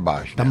the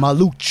kibosh. The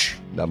maluch.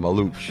 The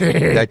maluch.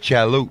 The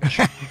chaluch.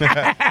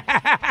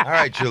 All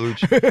right,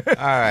 chaluch.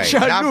 All right.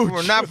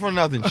 Chaluch. Not for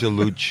nothing,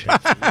 chaluch.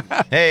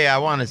 Hey, I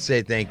want to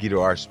say thank you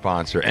to our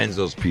sponsor,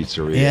 Enzo's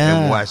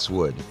Pizzeria in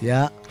Westwood.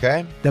 Yeah.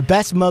 Okay? The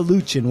best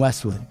maluch in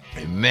Westwood.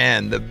 Hey,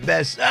 man, the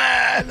best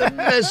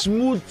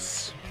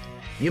moots.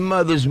 Your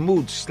mother's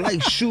moots.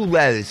 Like shoe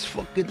leather.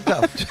 Fucking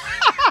tough.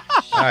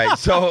 All right,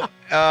 so,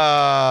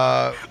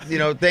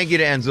 thank you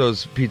to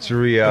Enzo's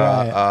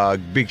Pizzeria. Right.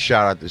 Big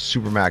shout out to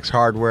Supermax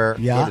Hardware.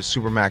 Yeah. Go to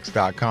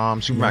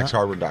supermax.com,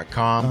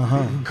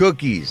 supermaxhardware.com.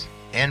 Cookies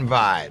and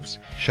vibes.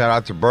 Shout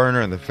out to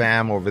Burner and the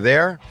fam over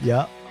there.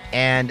 Yeah.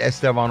 And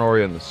Esteban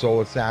Oria and the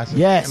Soul Assassin.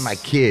 Yes. And my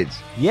kids.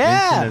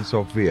 Yeah. Vincent and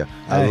Sophia.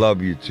 I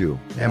love you too.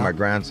 Yeah. And my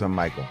grandson,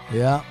 Michael.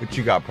 Yeah. What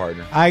you got,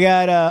 partner? I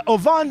got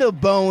Ovando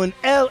Bowen,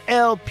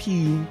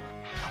 LLP.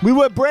 We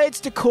wear braids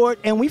to court,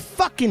 and we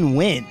fucking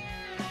win.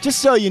 Just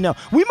so you know.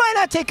 We might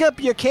not take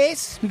up your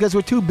case because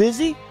we're too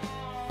busy,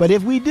 but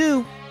if we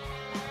do,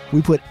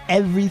 we put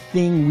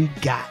everything we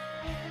got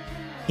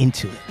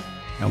into it,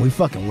 and we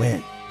fucking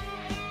win.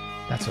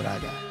 That's what I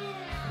got.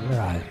 All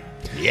right.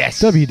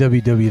 Yes.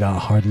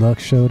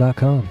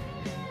 www.hardluckshow.com.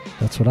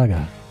 That's what I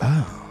got.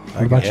 Oh.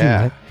 What about you,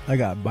 Mike? I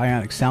got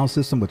Bionic Sound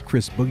System with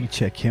Chris Boogie.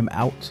 Check him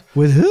out.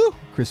 With who?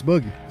 Chris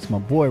Boogie. It's my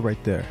boy right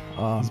there. If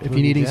Boogie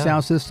you need any down.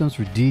 sound systems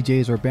for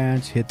DJs or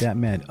bands, hit that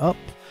man up.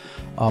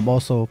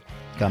 Also,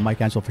 got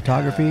Mike Angelo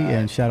Photography,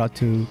 and shout out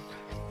to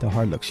the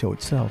Hard Luck Show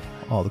itself.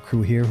 All the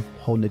crew here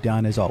holding it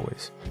down as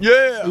always.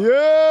 Yeah.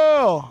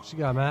 Yeah. What you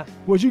got, Matt?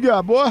 What you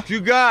got, boy? What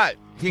you got,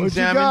 King What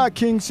Salmon? you got,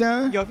 King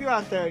Salmon? Yo, if you're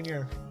out there and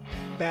your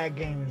bag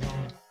game is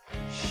on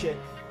shit,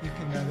 you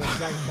can go to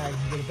Dragon Bags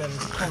and get a better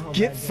cornhole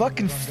Get bag game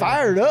fucking on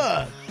fired Dragon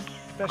up. Bags.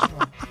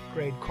 Professional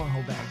grade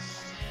cornhole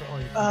bags for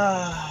all your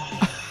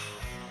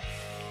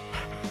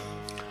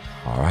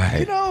All right.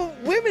 You know,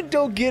 women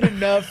don't get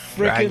enough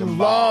Dragon freaking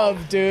Ball.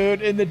 love,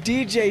 dude, in the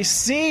DJ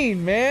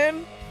scene,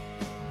 man.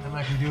 And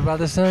like we do about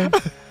this time?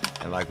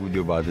 And like we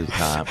do about this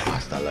time,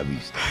 hasta la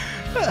vista.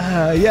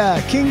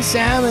 Yeah, King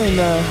Salmon. You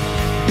know,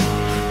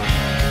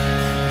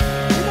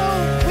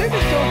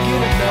 women don't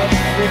get enough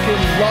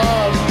freaking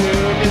love,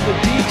 dude, in the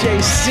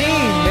DJ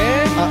scene,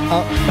 man.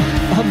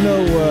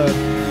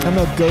 I'm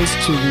no ghost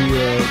to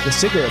the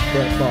cigarette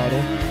butt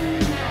bottle.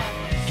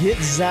 Get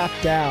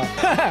zapped out.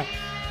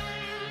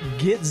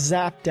 Get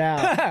zapped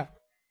out.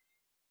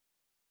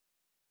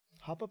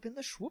 Hop up in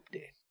the swoop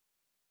day.